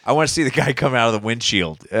 yeah. I want to see the guy come out of the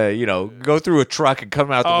windshield, go through a truck and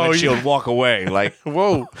come out the Oh, windshield yeah. and walk away. Like,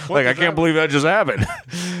 Whoa! like I can't believe that just happened.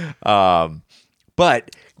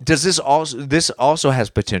 But does this also has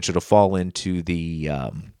potential to fall into the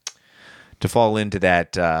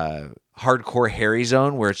that hardcore Harry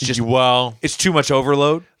zone where it's just it's too much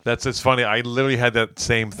overload? It's funny. I literally had that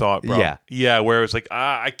same thought, bro. Yeah. Where it's like,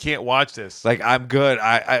 I can't watch this. Like, I'm good.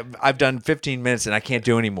 I've done 15 minutes and I can't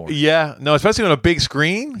do anymore. Yeah, no, especially on a big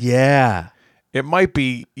screen. Yeah. It might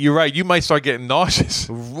be. You're right. You might start getting nauseous.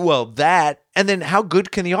 Well, that, and then how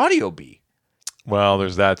good can the audio be? Well,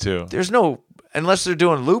 there's that too. There's no, unless they're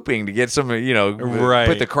doing looping to get some, Right.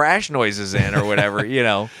 put the crash noises in or whatever,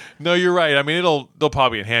 No, you're right. They'll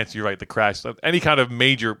probably enhance. You're right. The crash, any kind of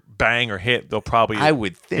major bang or hit, they'll probably. I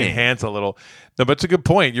would think. Enhance a little. No, but it's a good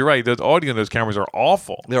point. You're right. The audio in those cameras are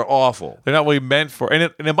awful. They're awful. They're not really meant for,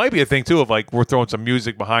 and it might be a thing too of like we're throwing some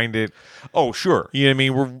music behind it. Oh, sure. You know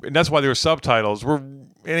what I mean? And that's why there are subtitles.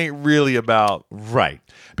 It ain't really about Right.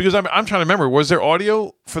 because I'm trying to remember. Was there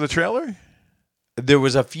audio for the trailer? There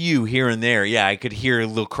was a few here and there. Yeah, I could hear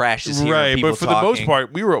little crashes here. Right, and people but for talking. the most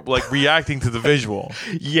part, we were like reacting to the visual.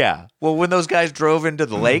 Yeah. Well, when those guys drove into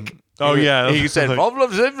the lake. Oh, yeah. He said, Like- blah, blah,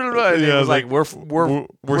 blah, blah, blah. And Yeah, it was like,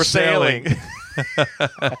 like, we're sailing.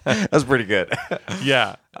 That's pretty good.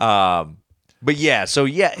 Yeah. But yeah, so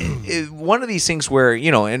yeah, one of these things where,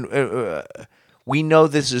 and we know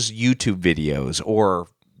this is YouTube videos or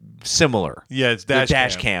similar. Yeah, it's The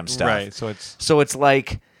dash cam stuff. Right, So it's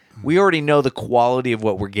like we already know the quality of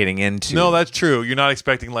what we're getting into. No, that's true. You're not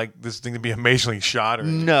expecting like this thing to be amazingly shot or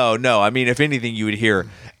anything. No. If anything, you would hear,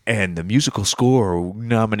 and the musical score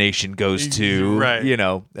nomination goes to, Right.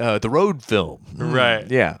 the road film. Right.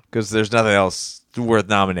 Yeah, because there's nothing else worth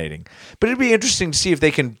nominating. But it'd be interesting to see if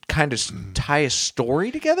they can kind of tie a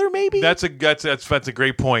story together. Maybe That's a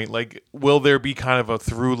great point. Like, will there be kind of a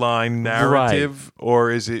through line narrative,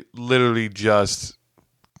 or is it literally just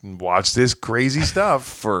watch this crazy stuff?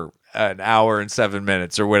 for an hour and 7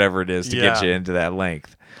 minutes or whatever it is to get Yeah. you into that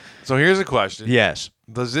length. So here's a question: Yes.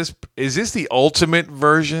 is this the ultimate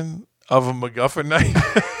version of a MacGuffin night?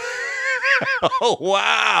 Oh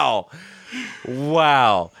wow.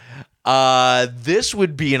 This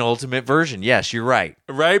would be an ultimate version. Yes, you're right.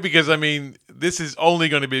 Right? Because I mean, this is only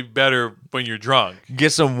going to be better when you're drunk.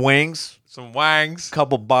 Get some wings, Some wangs,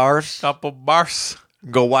 couple bars, couple bars,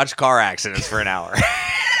 go watch car accidents for an hour.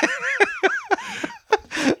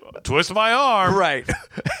 twist my arm. Right.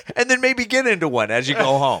 And then maybe get into one as you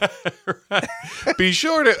go home. Be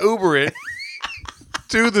sure to Uber it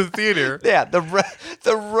to the theater. Yeah, the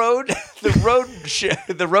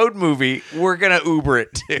road movie, we're going to Uber it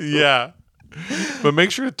too. Yeah. But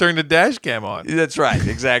make sure to turn the dash cam on. That's right.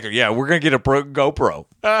 Exactly. Yeah, we're going to get a GoPro.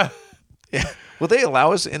 Ah, Will they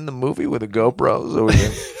allow us in the movie with a GoPro so we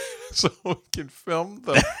can... so we can film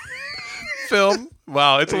the film.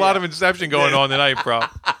 Wow, it's a lot of Inception going on tonight, bro.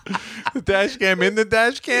 The dash cam in the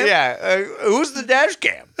dash cam? Yeah, who's the dash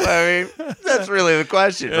cam? I mean, that's really the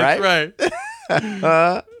question, right? That's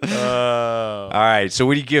right. All right, so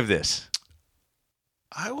what do you give this?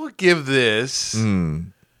 I will give this. I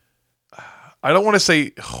don't want to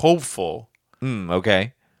say hopeful.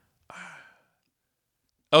 Okay.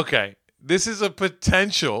 Okay. This is a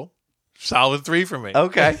potential solid 3 for me.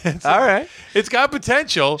 Okay. All right. It's got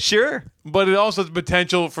potential, Sure. but it also has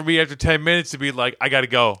potential for me after 10 minutes to be like, I got to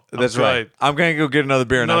go. That's right. I'm going to go get another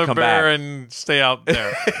beer and Another I'll come beer back. and stay out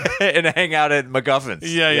there. And hang out at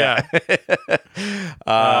MacGuffin's. Yeah.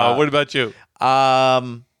 What about you?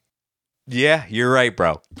 Yeah, you're right,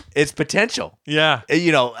 bro. It's potential. Yeah.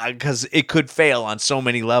 You know, because it could fail on so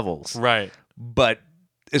many levels. Right. But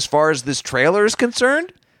as far as this trailer is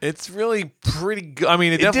concerned, It's really pretty good. I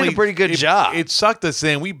mean, it did a definitely pretty good job. It sucked us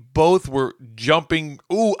in. We both were jumping.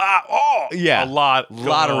 Ooh, ah, oh, Yeah. a lot of going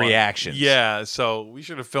on. reactions. Yeah, so we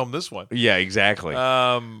should have filmed this one. Yeah, exactly.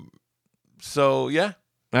 So yeah,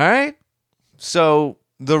 All right. So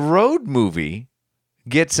the road movie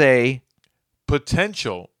gets a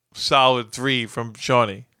potential solid 3 from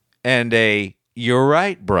Shawnee. and a you're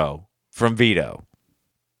right, bro, from Vito.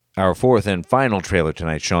 Our fourth and final trailer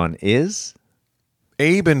tonight, Sean, is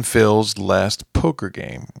Abe and Phil's last poker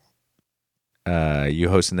game. you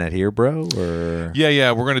hosting that here, bro? Or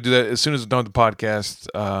Yeah, we're gonna do that as soon as it's done with the podcast.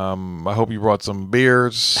 I hope you brought some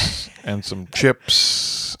beers and some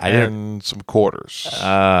chips and some quarters.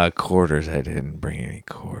 quarters. I didn't bring any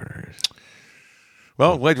quarters.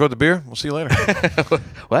 Well, glad you brought the beer. We'll see you later.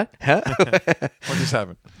 What? Huh? What just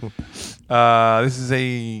happened? This is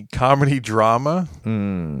a comedy drama.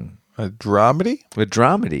 A dramedy? With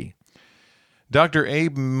dramedy. Dr.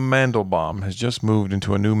 Abe Mandelbaum has just moved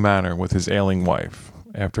into a new manor with his ailing wife.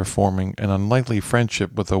 After forming an unlikely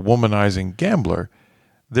friendship with a womanizing gambler,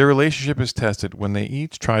 their relationship is tested when they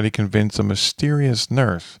each try to convince a mysterious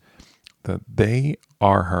nurse that they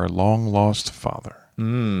are her long-lost father.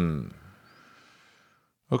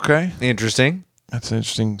 Okay. Interesting. That's an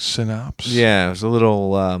interesting synopsis. Yeah, it was a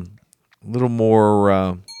little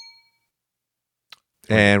more.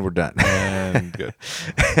 And we're done. And good.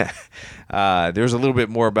 There's a little bit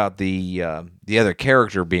more about the other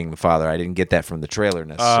character being the father. I didn't get that from the trailer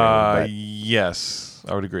necessarily. Yes,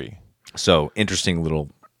 I would agree. So interesting little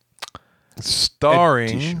Starring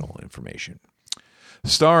additional information.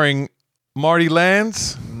 Marty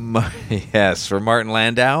Lands. Yes, for Martin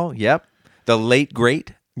Landau. Yep, the late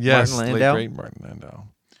great Yes, Martin late Landau. great Martin Landau.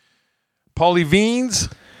 Paulie Veens.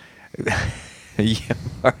 Yeah.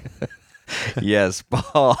 Yes,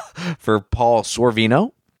 Paul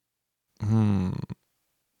Sorvino.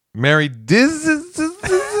 Mary Diz.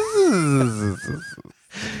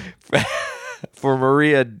 For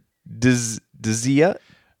Maria Dizia.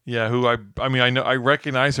 Yeah, who I mean I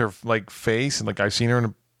recognize her like face and like I've seen her in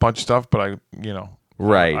a bunch of stuff, but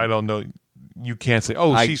Right. I don't know. You can't say,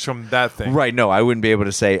 she's from that thing. Right, no, I wouldn't be able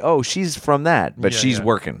to say, she's from that, but Yeah, she's yeah.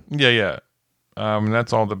 working. Yeah.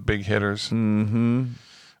 That's all the big hitters. Mm-hmm.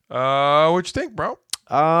 What you think, bro?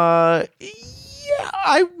 Yeah,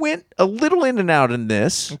 I went a little in and out in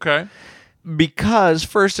this Okay. because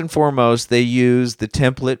first and foremost, they use the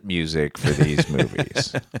template music for these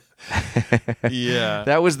movies. Yeah.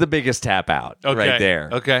 That was the biggest tap out right there.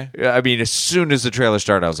 Okay. I mean, as soon as the trailer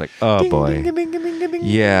started, I was like, oh boy.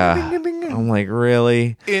 Yeah. I'm like,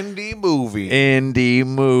 really? Indie movie. Indie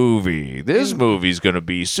movie. This movie's going to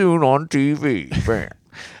be soon on TV.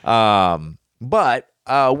 But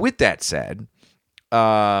with that said,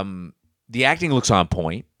 the acting looks on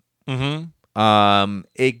point. Mm-hmm.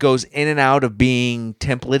 It goes in and out of being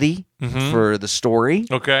template-y for the story,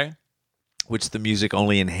 Okay. which the music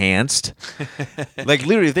only enhanced. Like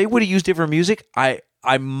literally, if they would have used different music, I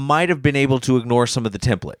might have been able to ignore some of the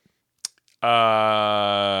template.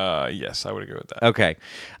 Yes, I would agree with that. Okay.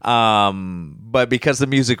 But because the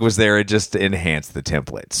music was there, it just enhanced the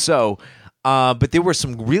template. So, but there were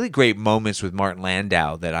some really great moments with Martin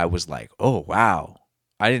Landau that I was like, oh, wow.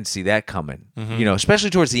 I didn't see that coming. You know, especially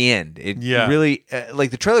towards the end. It really,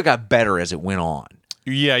 like the trailer got better as it went on.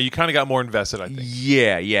 Yeah, you kind of got more invested, I think.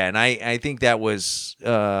 Yeah. And I think that was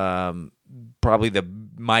probably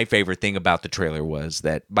my favorite thing about the trailer was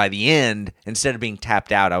that by the end, instead of being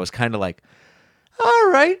tapped out, I was kind of like, all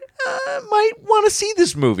right, I might want to see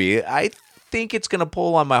this movie. I think it's going to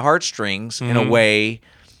pull on my heartstrings in a way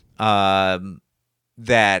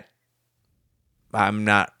that I'm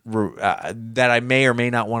not that I may or may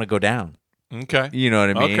not want to go down. Okay. You know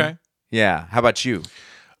what I mean? Okay. Yeah. How about you?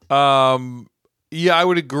 Yeah, I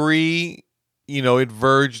would agree. You know, it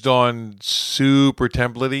verged on super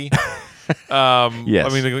template-y. Yes. I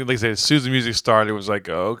mean, like I said, as soon as the music started, it was like,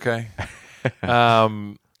 oh, okay.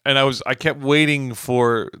 And I kept waiting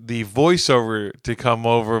for the voiceover to come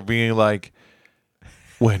over, being like,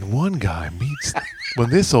 when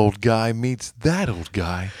this old guy meets that old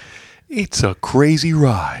guy, it's a crazy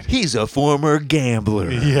ride. He's a former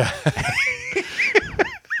gambler. Yeah.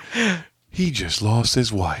 He just lost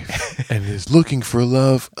his wife and is looking for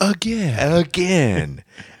love again.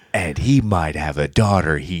 And he might have a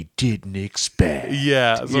daughter he didn't expect.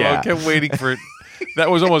 Yeah. So Yeah. I kept waiting for it. That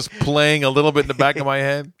was almost playing a little bit in the back of my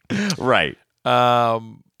head. Right.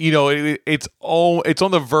 You know, it's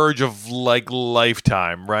on the verge of like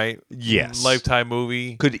Lifetime, right? Yes. Lifetime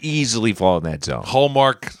movie. Could easily fall in that zone.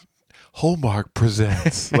 Hallmark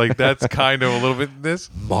presents. Like that's kind of a little bit this.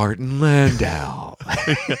 Martin Landau.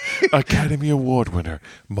 Academy Award winner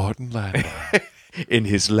Martin Landau. In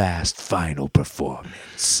his last final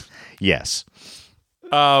performance. Yes.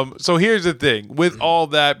 So here's the thing. With all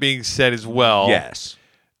that being said as well, Yes.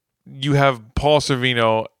 you have Paul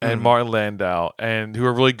Sorvino and Martin Landau, and who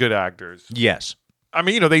are really good actors. Yes. I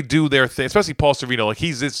mean, you know, they do their thing, especially Paul Sorvino. Like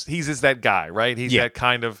he's that guy, right? He's Yeah. that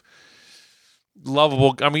kind of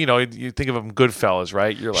lovable. I mean, you know, you think of him Goodfellas,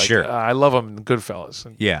 right? You're like, Sure. I love him in Goodfellas.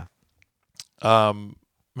 And, Yeah. but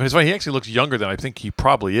it's funny. He actually looks younger than I think he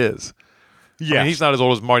probably is. Yeah. I mean, he's not as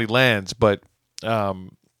old as Marty Lands, but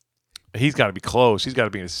he's got to be close. He's got to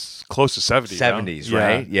be close to 70. 70s, Yeah.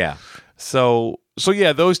 right? Yeah. So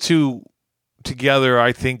yeah, those two together,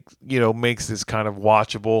 I think, you know, makes this kind of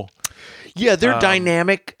watchable. Yeah, their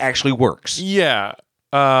dynamic actually works. Yeah.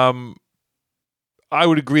 I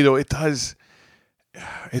would agree, though. It does.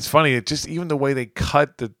 It's funny. It just, even the way they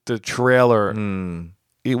cut the trailer,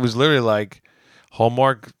 it was literally like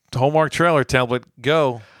Hallmark trailer template,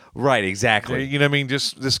 go. Right, exactly. You know what I mean?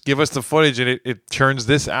 Just give us the footage and it turns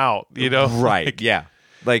this out, you know? Right, Like, yeah.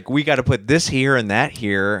 Like, we got to put this here and that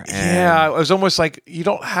here. And yeah, it was almost like you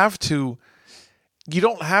don't have to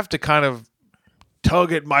kind of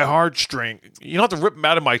tug at my heartstring. You don't have to rip them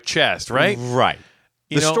out of my chest, right? Right.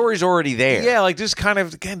 You The know? story's already there. Yeah, like just kind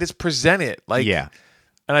of, again, just present it. Like, Yeah.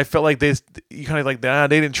 And I felt like you kind of like, they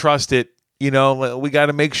didn't trust it. You know, like, we got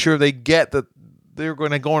to make sure they get that they're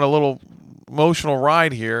going to go on a little emotional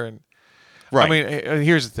ride here. And Right. I mean,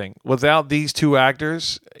 here's the thing: without these two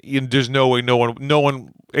actors, there's no way no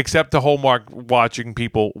one except the Hallmark watching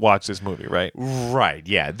people watch this movie, right? Right,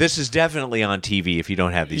 yeah. This is definitely on TV if you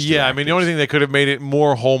don't have these two Yeah, I mean, the only thing that could have made it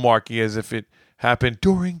more Hallmarky is if it happened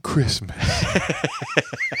during Christmas,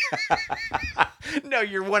 No,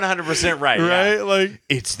 you're 100% right. right? Yeah. Like,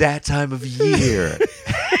 It's that time of year.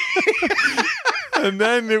 and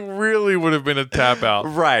then it really would have been a tap out.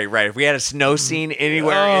 Right. If we had a snow scene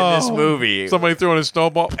anywhere in this movie. Somebody throwing a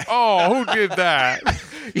snowball. Oh, who did that?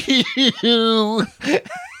 You.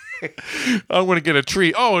 I'm going to get a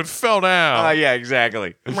tree. Oh, it fell down. Yeah,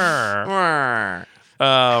 exactly. Meh.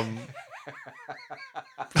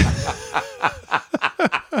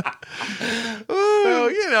 So,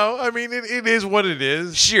 you know, I mean, it is what it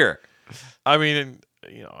is. Sure. I mean,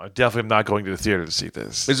 you know, I definitely am not going to the theater to see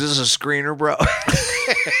this. Is this a screener, bro?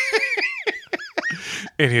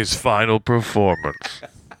 In his final performance.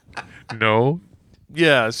 No?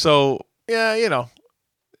 Yeah, so, yeah, you know,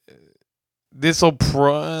 this will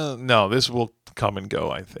come and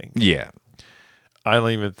go, I think. Yeah. I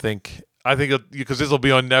don't even think, because this will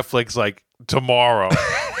be on Netflix like tomorrow.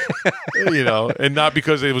 You know, and not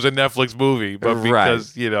because it was a Netflix movie, but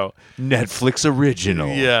because, you know, Netflix original.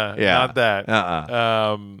 yeah, not that.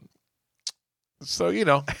 So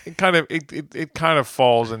it kind of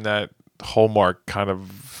falls in that Hallmark kind of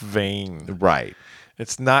vein. Right.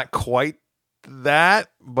 It's not quite that,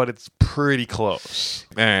 but it's pretty close.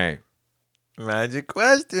 All right. Magic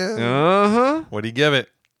question. Uh-huh. What do you give it?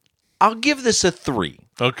 I'll give this a 3.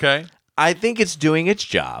 Okay. I think it's doing its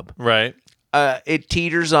job. Right. It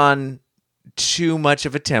teeters on too much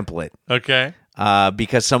of a template Okay.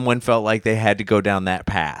 because someone felt like they had to go down that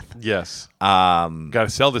path. Yes. Got to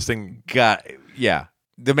sell this thing. The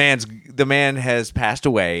man has passed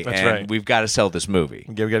away, That's and right. we've got to sell this movie.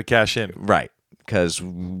 We got to cash in. Right. Because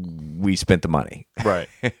we spent the money. Right.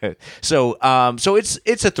 So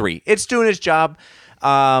it's a 3. It's doing its job.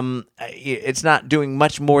 It's not doing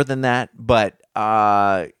much more than that, but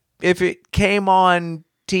if it came on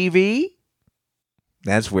TV,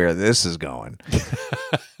 that's where this is going.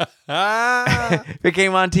 If it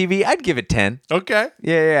came on TV, I'd give it 10. Okay.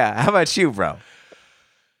 Yeah. How about you, bro?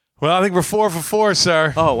 Well, I think we're 4 for 4,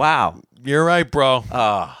 sir. Oh, wow. You're right, bro.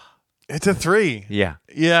 Oh, It's a 3. yeah.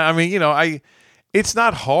 Yeah, I mean, it's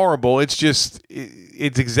not horrible. It's just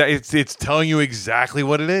it's telling you exactly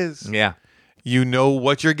what it is. Yeah. You know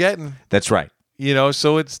what you're getting. That's right.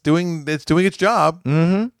 So it's doing its job.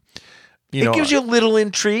 Mm-hmm. It gives you a little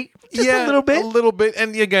intrigue. Just a little bit. A little bit.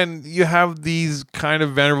 And again, you have these kind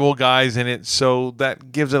of venerable guys in it, so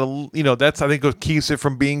that gives it that's I think what keeps it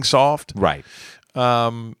from being soft. Right.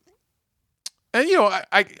 And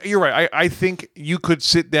you're right. I think you could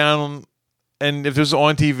sit down, and if it was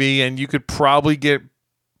on TV, and you could probably get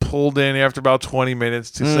pulled in after about 20 minutes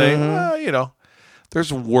to say, well,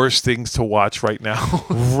 there's worse things to watch right now.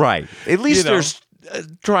 Right. At least there's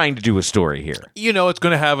trying to do a story here. It's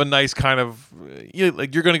going to have a nice kind of, you're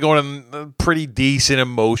going to go on a pretty decent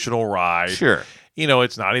emotional ride. Sure.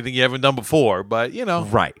 It's not anything you haven't done before, but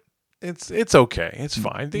Right. it's okay. It's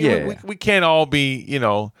fine. Yeah. We can't all be,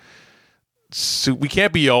 we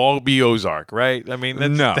can't all be Ozark, right? I mean,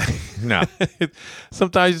 No.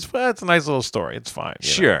 Sometimes it's a nice little story. It's fine.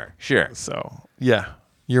 Sure. So, yeah,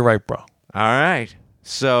 you're right, bro. All right.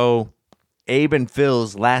 So Abe and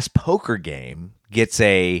Phil's last poker game gets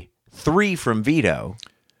a 3 from Vito.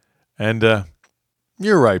 And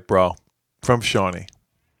you're right, bro, from Shawnee.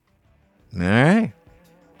 All right.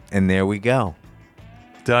 And there we go.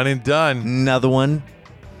 Done and done. Another one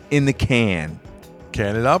in the can.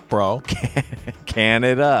 Can it up, bro. Can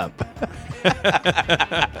it up.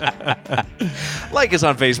 Like us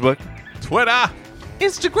on Facebook, Twitter.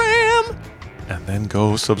 Instagram. And then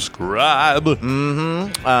go subscribe.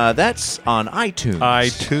 That's on iTunes.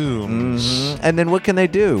 iTunes. And then what can they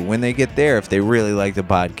do when they get there if they really like the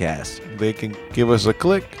podcast? They can give us a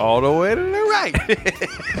click all the way to the right.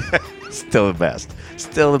 Still the best.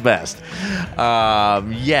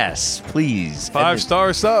 Yes, please. 5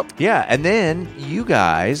 stars up. Yeah, and then you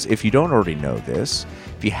guys, if you don't already know this,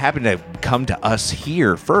 if you happen to come to us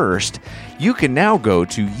here first, you can now go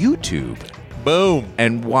to YouTube. Boom.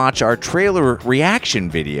 And watch our trailer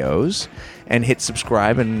reaction videos and hit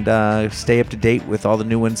subscribe and stay up to date with all the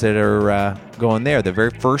new ones that are going there. The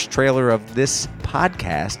very first trailer of this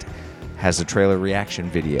podcast has a trailer reaction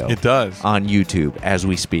video. It does. On YouTube as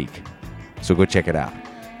we speak. So go check it out.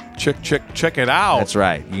 Check it out. That's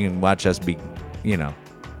right. You can watch us be, you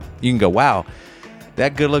can go, wow,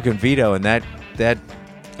 that good looking Vito and that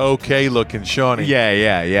okay looking Shawnee.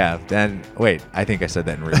 Yeah. Then wait, I think I said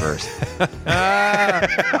that in reverse.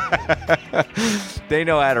 They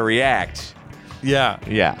know how to react. Yeah.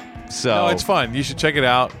 So No, it's fun. You should check it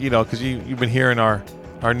out, because you've been hearing our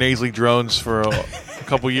nasally drones for a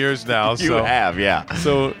couple years now. You have, yeah.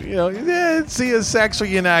 So, see us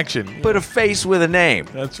actually in action. Put a face with a name.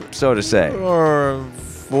 That's right. So to say. Or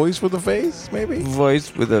voice with a face, maybe?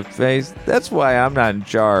 Voice with a face. That's why I'm not in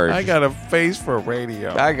charge. I got a face for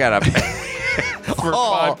radio. I got a for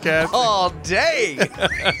podcasting. All day.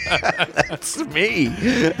 That's me.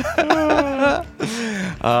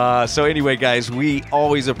 So anyway, guys, we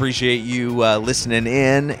always appreciate you listening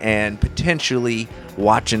in and potentially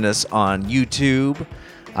watching us on YouTube.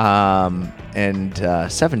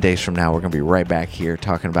 And 7 days from now, we're going to be right back here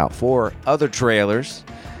talking about 4 other trailers.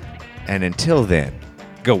 And until then,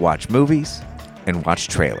 go watch movies and watch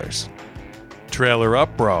trailers. Trailer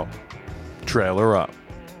up, bro. Trailer up.